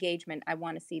 but engagement, I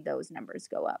want to see those numbers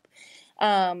go up.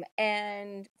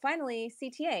 And finally,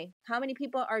 CTA. How many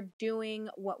people are doing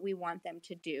what we want them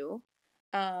to do?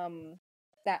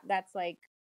 That's like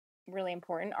really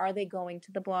important. Are they going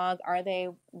to the blog? Are they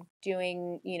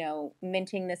doing,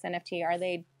 minting this NFT? Are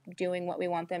they doing what we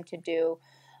want them to do?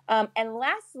 And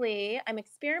lastly, I'm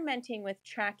experimenting with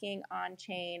tracking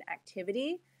on-chain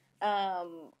activity.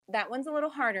 That one's a little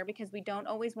harder because we don't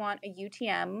always want a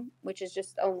UTM, which is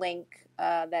just a link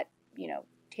that,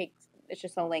 takes, it's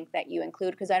just a link that you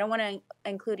include, because I don't want to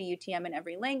include a UTM in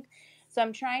every link. So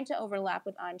I'm trying to overlap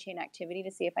with on-chain activity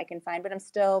to see if I can find, but I'm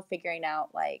still figuring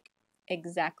out like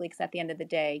exactly, because at the end of the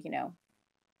day,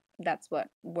 that's what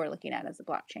we're looking at as a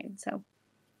blockchain. So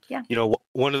yeah.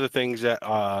 One of the things that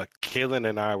Kaylin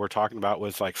and I were talking about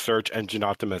was like search engine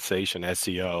optimization,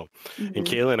 SEO. And Mm-hmm.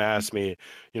 Kaylin asked me,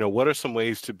 what are some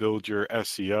ways to build your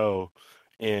SEO?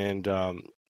 And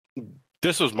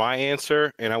this was my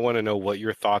answer, and I want to know what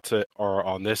your thoughts are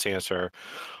on this answer.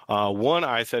 One,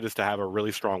 I said, is to have a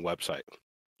really strong website,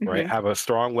 right? Mm-hmm. Have a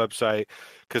strong website,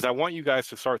 because I want you guys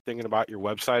to start thinking about your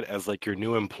website as like your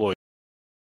new employee.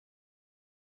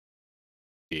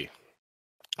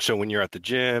 So when you're at the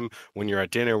gym, when you're at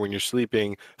dinner, when you're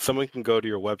sleeping, someone can go to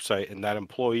your website and that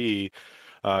employee,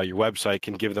 your website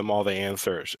can give them all the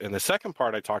answers. And the second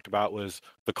part I talked about was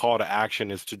the call to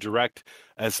action is to direct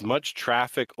as much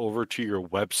traffic over to your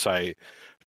website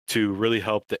to really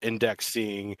help the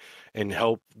indexing and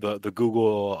help the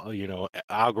Google,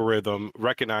 algorithm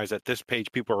recognize that this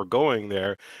page people are going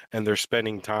there and they're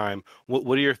spending time.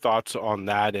 What are your thoughts on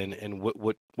that, and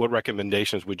what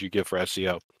recommendations would you give for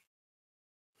SEO?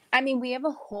 I mean, we have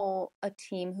a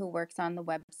team who works on the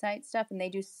website stuff, and they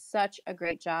do such a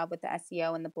great job with the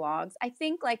SEO and the blogs. I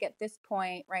think like at this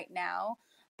point right now,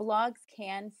 blogs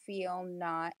can feel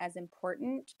not as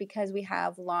important because we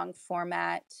have long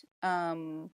format,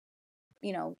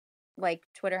 you know, like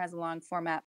Twitter has a long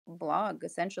format blog.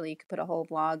 Essentially, you could put a whole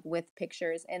blog with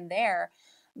pictures in there.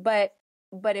 But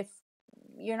if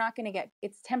you're not going to get,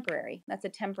 it's temporary. That's a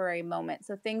temporary moment.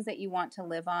 So things that you want to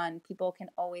live on, people can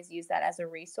always use that as a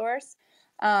resource.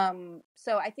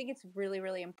 So I think it's really,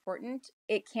 really important.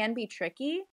 It can be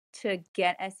tricky to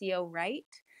get SEO right.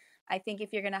 I think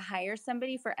if you're going to hire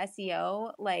somebody for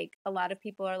SEO, like a lot of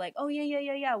people are like, oh,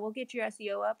 yeah, we'll get your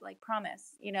SEO up, like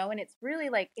promise, and it's really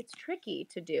like, it's tricky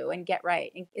to do and get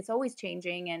right. And it's always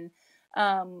changing. And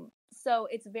so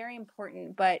it's very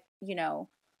important, but,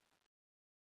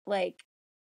 like,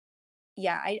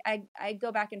 yeah, I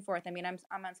go back and forth. I mean, I'm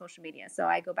on social media, so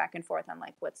I go back and forth on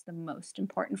like what's the most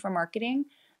important for marketing.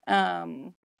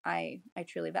 I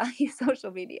truly value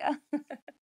social media.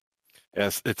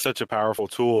 Yes, it's such a powerful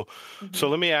tool. So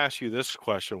Mhm. let me ask you this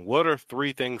question. What are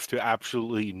three things to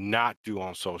absolutely not do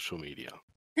on social media?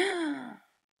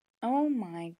 Oh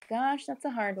my gosh, that's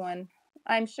a hard one.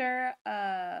 I'm sure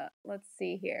let's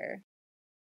see here.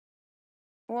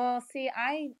 Well, see,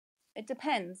 it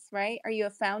depends, right? Are you a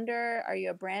founder? Are you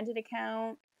a branded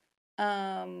account?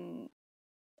 Um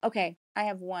okay, I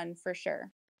have one for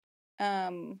sure.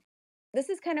 Um this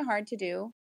is kind of hard to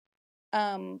do.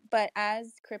 But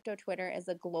as crypto Twitter is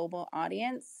a global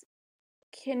audience,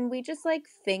 can we just like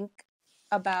think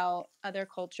about other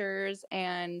cultures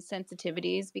and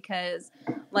sensitivities? Because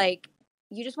like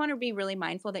you just want to be really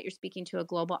mindful that you're speaking to a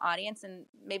global audience, and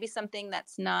maybe something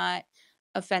that's not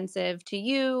offensive to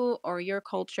you or your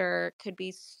culture could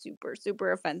be super,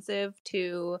 super offensive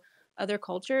to other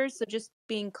cultures. So just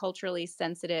being culturally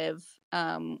sensitive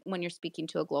when you're speaking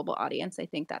to a global audience, I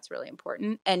think that's really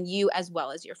important. And you as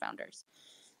well as your founders.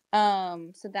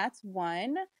 So that's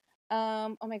one.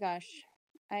 Oh my gosh.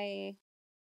 I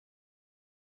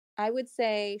I would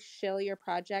say shill your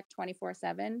project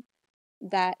 24/7.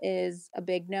 That is a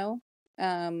big no.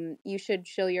 You should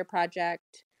shill your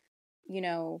project, you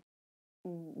know,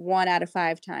 1 out of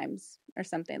 5 times or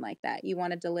something like that. You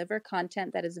want to deliver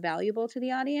content that is valuable to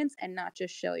the audience and not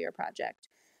just shill your project.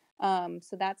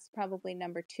 So that's probably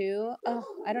number two.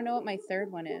 Oh, I don't know what my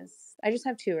third one is. I just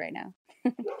have two right now.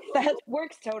 That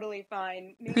works totally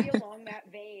fine. Maybe along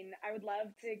that vein, I would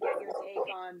love to get your take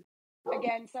on,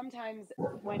 again, sometimes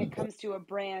when it comes to a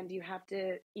brand, you have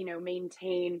to,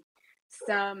 maintain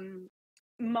some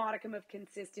modicum of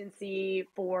consistency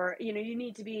for, you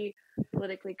need to be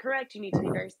politically correct, you need to be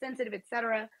very sensitive,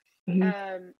 etc.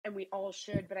 Mhm. And we all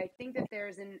should, but I think that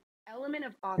there's an element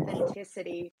of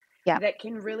authenticity Yeah. that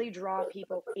can really draw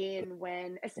people in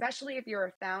when, especially if you're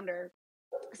a founder.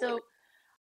 So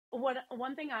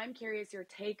one thing I'm curious your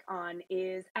take on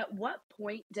is, at what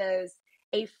point does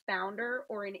a founder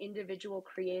or an individual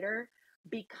creator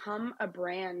become a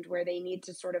brand where they need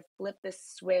to sort of flip the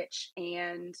switch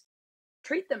and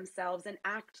treat themselves and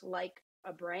act like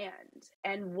a brand?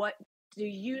 And what do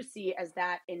you see as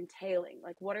that entailing?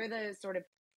 Like, what are the sort of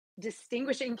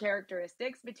distinguishing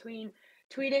characteristics between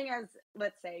tweeting as,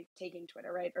 let's say, taking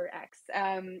Twitter, right, or X,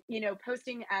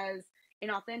 posting as an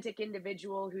authentic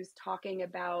individual who's talking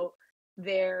about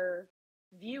their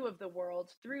view of the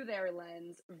world through their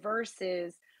lens,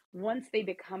 versus once they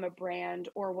become a brand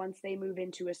or once they move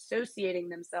into associating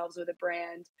themselves with a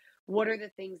brand, what are the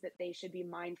things that they should be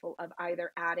mindful of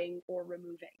either adding or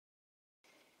removing?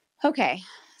 Okay.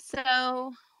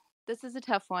 So this is a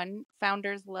tough one.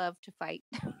 Founders love to fight.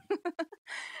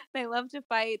 They love to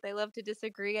fight. They love to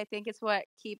disagree. I think it's what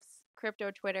keeps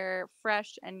crypto Twitter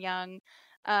fresh and young.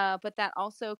 But that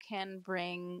also can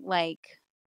bring like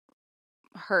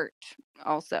hurt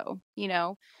also.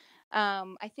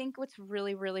 I think what's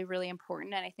really, really, really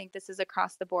important, and I think this is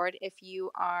across the board, if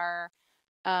you are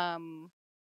um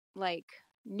like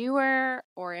newer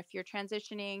or if you're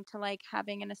transitioning to like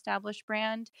having an established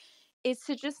brand, is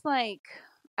to just like,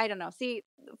 I don't know. See,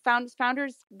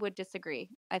 founders would disagree.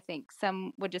 I think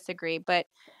some would disagree, but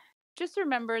just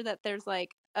remember that there's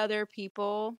like other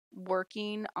people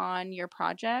working on your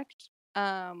project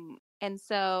And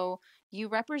so you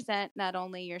represent not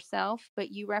only yourself, but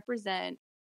you represent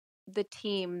the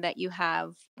team that you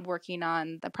have working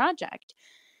on the project.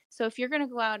 So if you're going to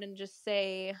go out and just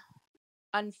say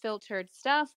unfiltered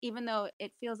stuff, even though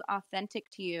it feels authentic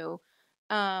to you,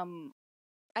 um,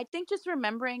 I think just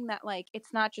remembering that, like,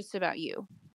 it's not just about you.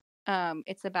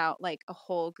 It's about like a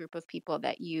whole group of people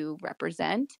that you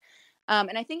represent.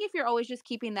 And I think if you're always just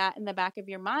keeping that in the back of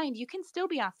your mind, you can still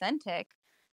be authentic.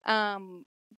 Um,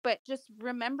 but just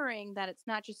remembering that it's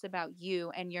not just about you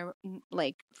and your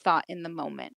like thought in the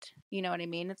moment. You know what I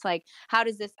mean? It's like, how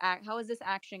is this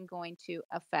action going to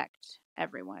affect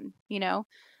everyone? You know?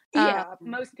 Um, Yeah,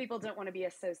 most people don't want to be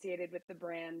associated with the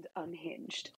brand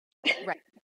unhinged. right.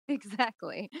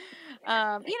 Exactly.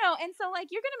 And so like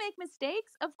you're gonna make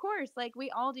mistakes, of course, like we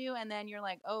all do, and then you're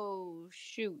like, oh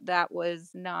shoot, that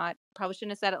was not, probably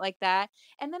shouldn't have said it like that.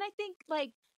 And then I think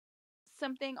like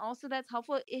something also that's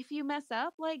helpful, if you mess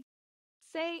up, like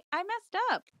say, I messed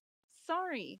up.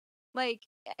 Sorry. Like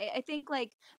I think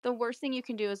like the worst thing you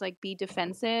can do is like be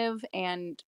defensive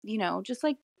and, just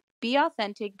like be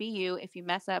authentic, be you. If you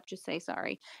mess up, just say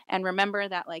sorry. And remember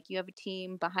that like you have a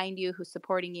team behind you who's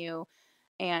supporting you,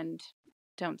 and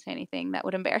don't say anything that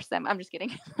would embarrass them. I'm just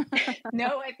kidding.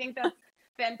 No, I think that's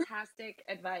fantastic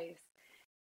advice.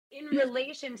 In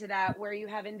relation to that, where you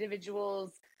have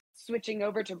individuals switching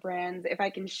over to brands, if I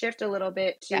can shift a little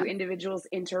bit Yeah. to individuals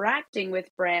interacting with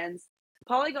brands,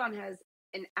 Polygon has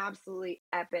an absolutely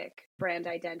epic brand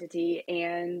identity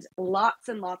and lots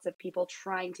of people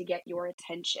trying to get your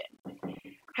attention.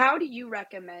 How do you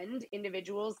recommend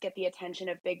individuals get the attention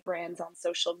of big brands on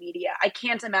social media? I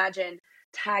can't imagine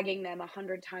tagging them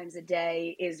 100 times a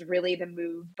day is really the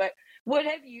move, but what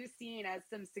have you seen as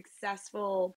some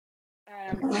successful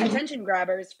attention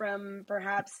grabbers from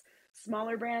perhaps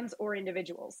smaller brands or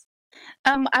individuals?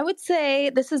 I would say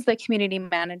this is the community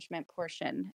management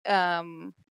portion.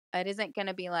 It isn't going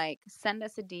to be like send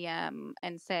us a DM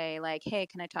and say like, "Hey,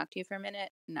 can I talk to you for a minute?"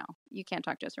 No, you can't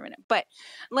talk to us for a minute. But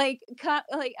like,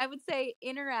 like I would say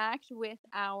interact with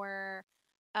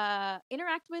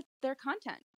their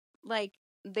content. Like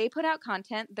they put out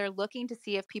content, they're looking to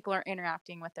see if people are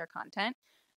interacting with their content.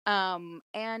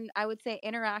 And I would say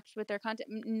interact with their content.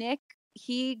 Nick,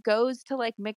 he goes to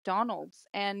like McDonald's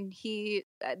and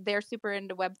they're super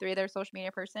into Web3, they're a social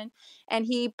media person, and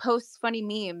he posts funny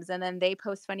memes and then they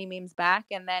post funny memes back,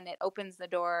 and then it opens the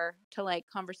door to like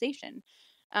conversation.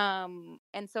 And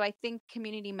so I think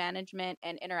community management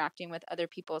and interacting with other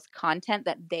people's content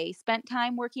that they spent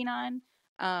time working on.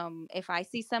 If I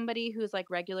see somebody who's like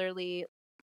regularly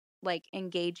like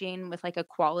engaging with like a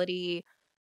quality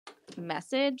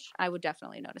message, I would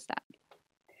definitely notice that.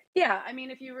 Yeah, I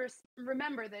mean, if you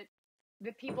remember that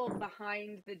the people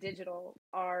behind the digital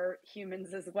are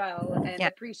humans as well, and Yeah.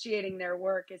 appreciating their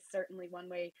work is certainly one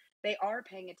way they are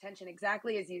paying attention.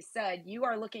 Exactly as you said, you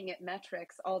are looking at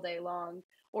metrics all day long,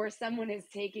 or someone is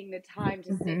taking the time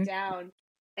to sit Hmm. down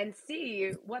and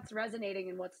see what's resonating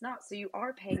and what's not. So you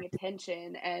are paying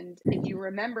attention. And if you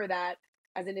remember that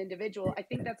as an individual, I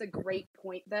think that's a great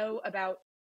point, though, about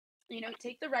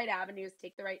take the right avenues,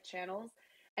 take the right channels,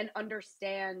 and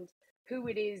understand who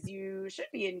it is you should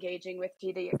be engaging with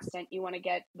to the extent you want to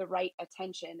get the right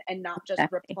attention and not just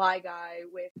Exactly. reply guy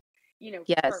with,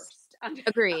 Yes. first under,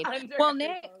 Agreed. under Well, every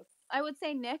Nick, post. I would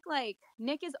say Nick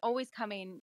is always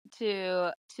coming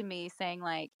to me saying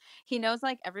like he knows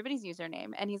like everybody's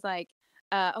username, and he's like,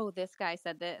 oh, this guy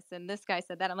said this and this guy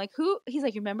said that. I'm like, who? He's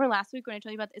like, you remember last week when I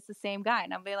told you about it's the same guy?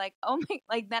 And I'll be like, oh my,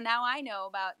 like then now I know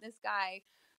about this guy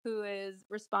who is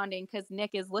responding because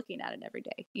Nick is looking at it every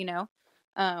day.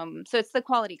 So it's the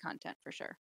quality content for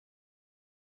sure.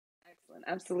 Excellent.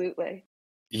 Absolutely.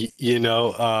 You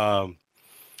know,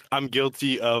 I'm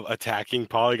guilty of attacking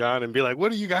Polygon and be like,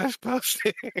 "What are you guys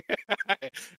posting?"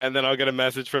 And then I'll get a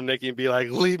message from Nikki and be like,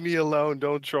 "Leave me alone,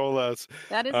 don't troll us."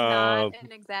 That is not Um,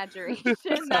 an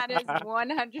exaggeration. That is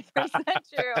 100%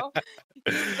 true.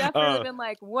 You've definitely uh, been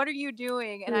like, "What are you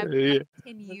doing?" And I'm yeah,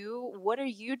 asking you, "What are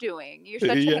you doing? You're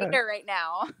such a yeah. hater right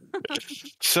now."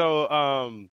 So,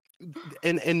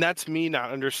 and that's me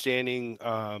not understanding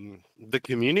the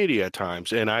community at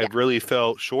times, and I Yeah, really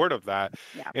fell short of that,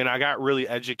 yeah, and I got really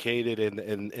educated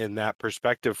in that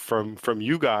perspective from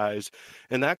you guys,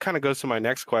 and that kind of goes to my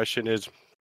next question is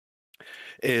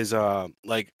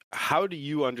like how do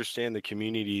you understand the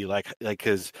community like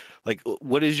because like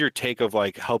what is your take of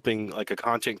like helping like a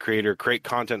content creator create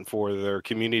content for their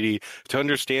community to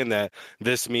understand that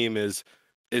this meme is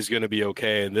going to be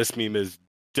okay and this meme is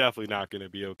definitely not going to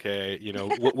be okay,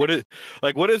 what is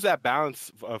like what is that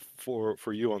balance for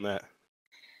you on that?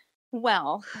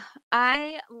 Well,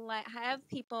 I have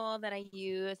people that I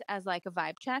use as like a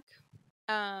vibe check.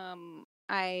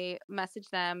 I message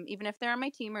them even if they're on my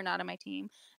team or not on my team.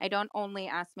 I don't only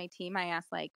ask my team, I ask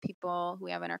like people who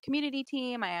we have in our community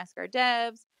team, I ask our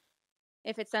devs.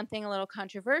 If it's something a little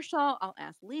controversial, I'll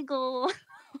ask legal.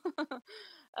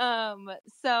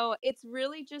 So it's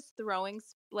really just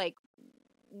like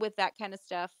with that kind of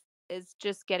stuff is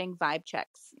just getting vibe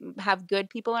checks. Have good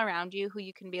people around you who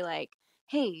you can be like,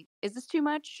 "Hey, is this too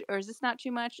much or is this not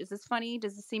too much? Is this funny?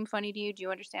 Does this seem funny to you? Do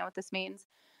you understand what this means?"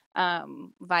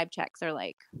 Vibe checks are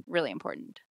like really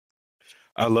important.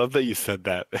 I love that you said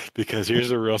that because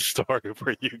here's a real story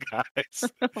for you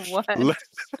guys. What? La-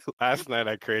 Last night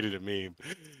I created a meme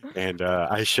and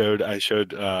I showed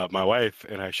my wife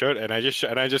and I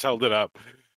just held it up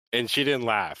and she didn't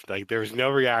laugh. Like there was no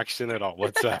reaction at all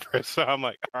whatsoever. So I'm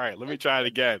like, all right, let me try it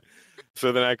again.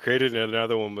 So then I created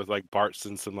another one with like Bart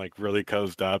Simpson like really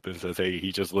cozy up and says, "Hey,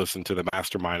 he just listened to the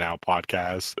Mastermind Out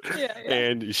podcast." Yeah, yeah.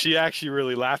 And she actually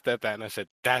really laughed at that. And I said,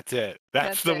 "That's it.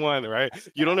 That's That's the it. one, right?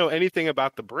 You don't know anything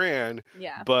about the brand,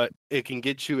 Yeah. but it can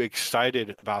get you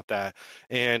excited about that."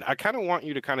 And I kind of want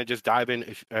you to kind of just dive in.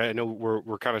 If I know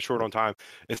we're kind of short on time,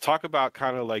 is talk about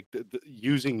kind of like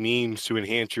using memes to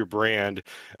enhance your brand,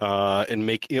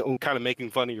 and kind of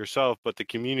making fun of yourself, but the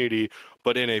community,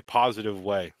 but in a positive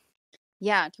way.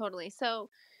 Yeah, totally.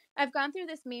 So I've gone through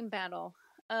this meme battle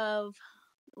of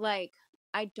like,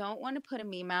 I don't want to put a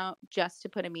meme out just to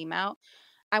put a meme out.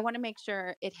 I want to make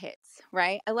sure it hits,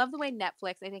 right? I love the way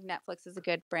I think Netflix is a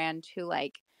good brand who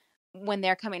like when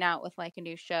they're coming out with like a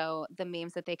new show, the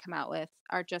memes that they come out with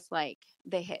are just like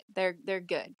they hit. They're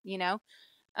good, you know?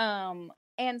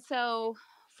 And so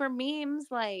for memes,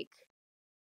 like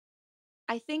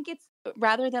I think it's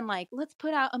rather than like, let's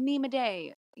put out a meme a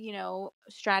day,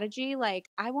 strategy, like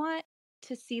I want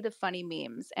to see the funny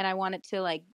memes and I want it to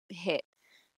like hit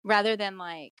rather than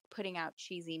like putting out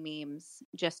cheesy memes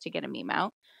just to get a meme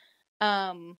out.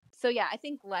 So yeah, I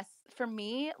think less for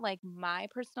me, like my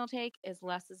personal take is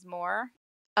less is more.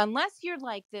 Unless you're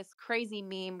like this crazy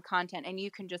meme content and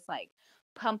you can just like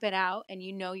pump it out and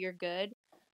you're good.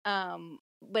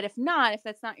 But if not, if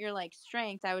that's not your like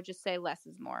strength, I would just say less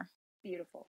is more.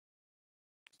 Beautiful.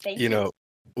 Thank You you. know,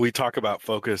 we talk about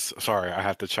focus. Sorry, I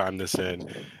have to chime this in.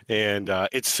 And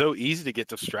it's so easy to get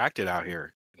distracted out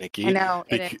here, I Nikki, know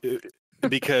it is.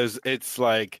 because it's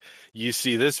like you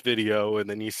see this video and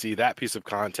then you see that piece of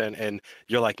content and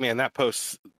you're like, man, that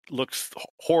post looks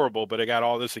horrible, but it got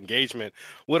all this engagement.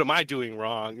 What am I doing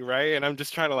wrong? Right. And I'm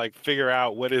just trying to like figure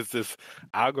out what is this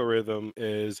algorithm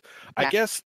is. I Yeah.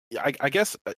 guess. I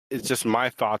guess it's just my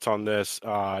thoughts on this.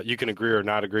 You can agree or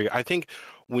not agree. I think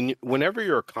whenever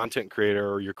you're a content creator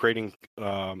or you're creating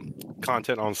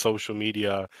content on social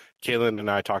media, Kaylin and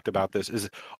I talked about this, is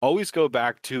always go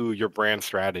back to your brand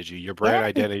strategy, your brand Yeah.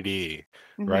 identity,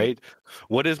 Hmm. right?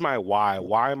 What is my why?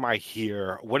 Why am I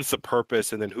here? What is the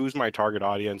purpose? And then who's my target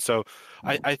audience? So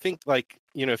I think like,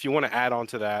 if you want to add on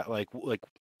to that, like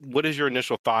what is your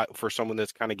initial thought for someone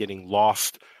that's kind of getting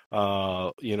lost, Yeah.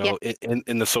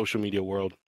 in the social media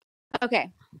world?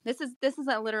 Okay. This is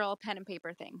a literal pen and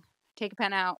paper thing. Take a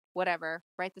pen out, whatever,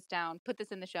 write this down, put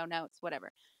this in the show notes,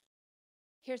 whatever.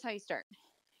 Here's how you start.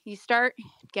 You start,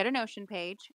 get a Notion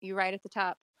page, you write at the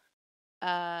top,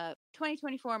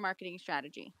 2024 marketing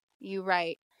strategy. You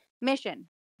write mission.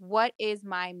 What is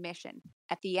my mission?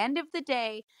 At the end of the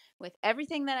day, with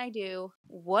everything that I do,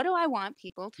 what do I want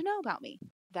people to know about me?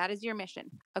 That is your mission.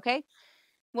 Okay.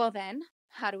 Well, then,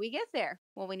 how do we get there?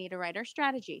 Well, we need to write our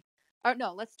strategy. Or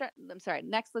no, let's start. I'm sorry.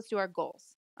 Next, let's do our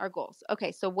goals. Our goals.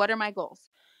 Okay. So, what are my goals?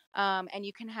 And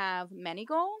you can have many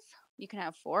goals. You can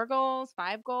have 4 goals,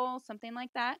 5 goals, something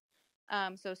like that.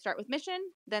 So start with mission,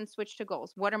 then switch to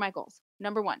goals. What are my goals?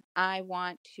 Number 1, I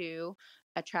want to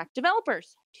attract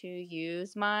developers to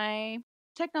use my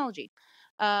technology.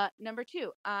 Number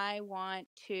 2, I want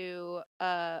to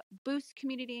boost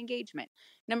community engagement.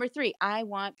 Number 3, I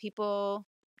want people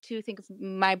to think of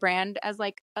my brand as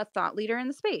like a thought leader in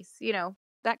the space,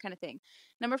 that kind of thing.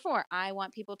 Number 4, I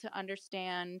want people to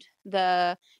understand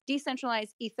the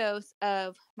decentralized ethos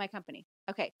of my company.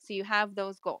 Okay, so you have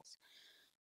those goals.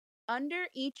 Under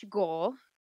each goal,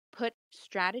 put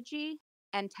strategy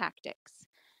and tactics.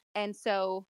 And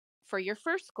so for your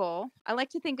first goal, I like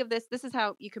to think of this is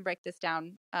how you can break this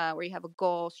down, where you have a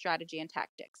goal, strategy, and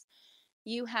tactics.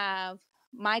 You have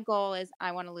my goal is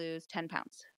I want to lose 10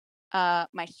 pounds.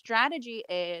 My strategy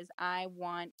is I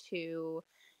want to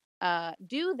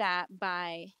do that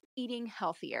by eating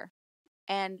healthier.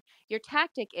 And your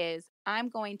tactic is I'm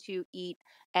going to eat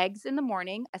eggs in the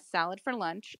morning, a salad for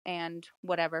lunch, and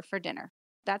whatever for dinner.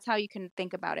 That's how you can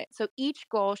think about it. So each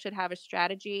goal should have a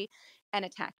strategy and a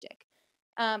tactic.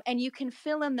 And you can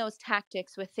fill in those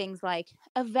tactics with things like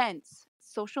events,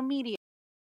 social media,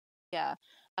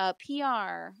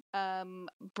 PR,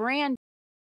 branding,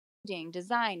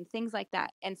 design, things like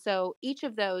that. And so each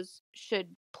of those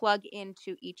should plug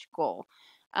into each goal.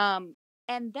 Um,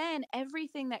 and then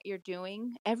everything that you're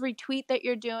doing, every tweet that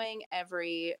you're doing,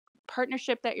 every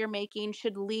partnership that you're making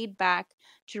should lead back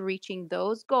to reaching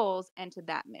those goals and to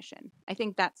that mission. I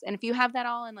think that's, and if you have that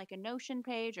all in like a Notion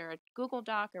page or a Google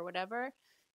Doc or whatever,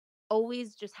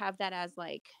 always just have that as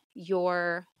like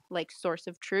your like source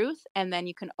of truth. And then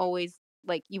you can always,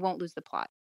 like, you won't lose the plot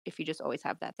if you just always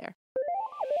have that there.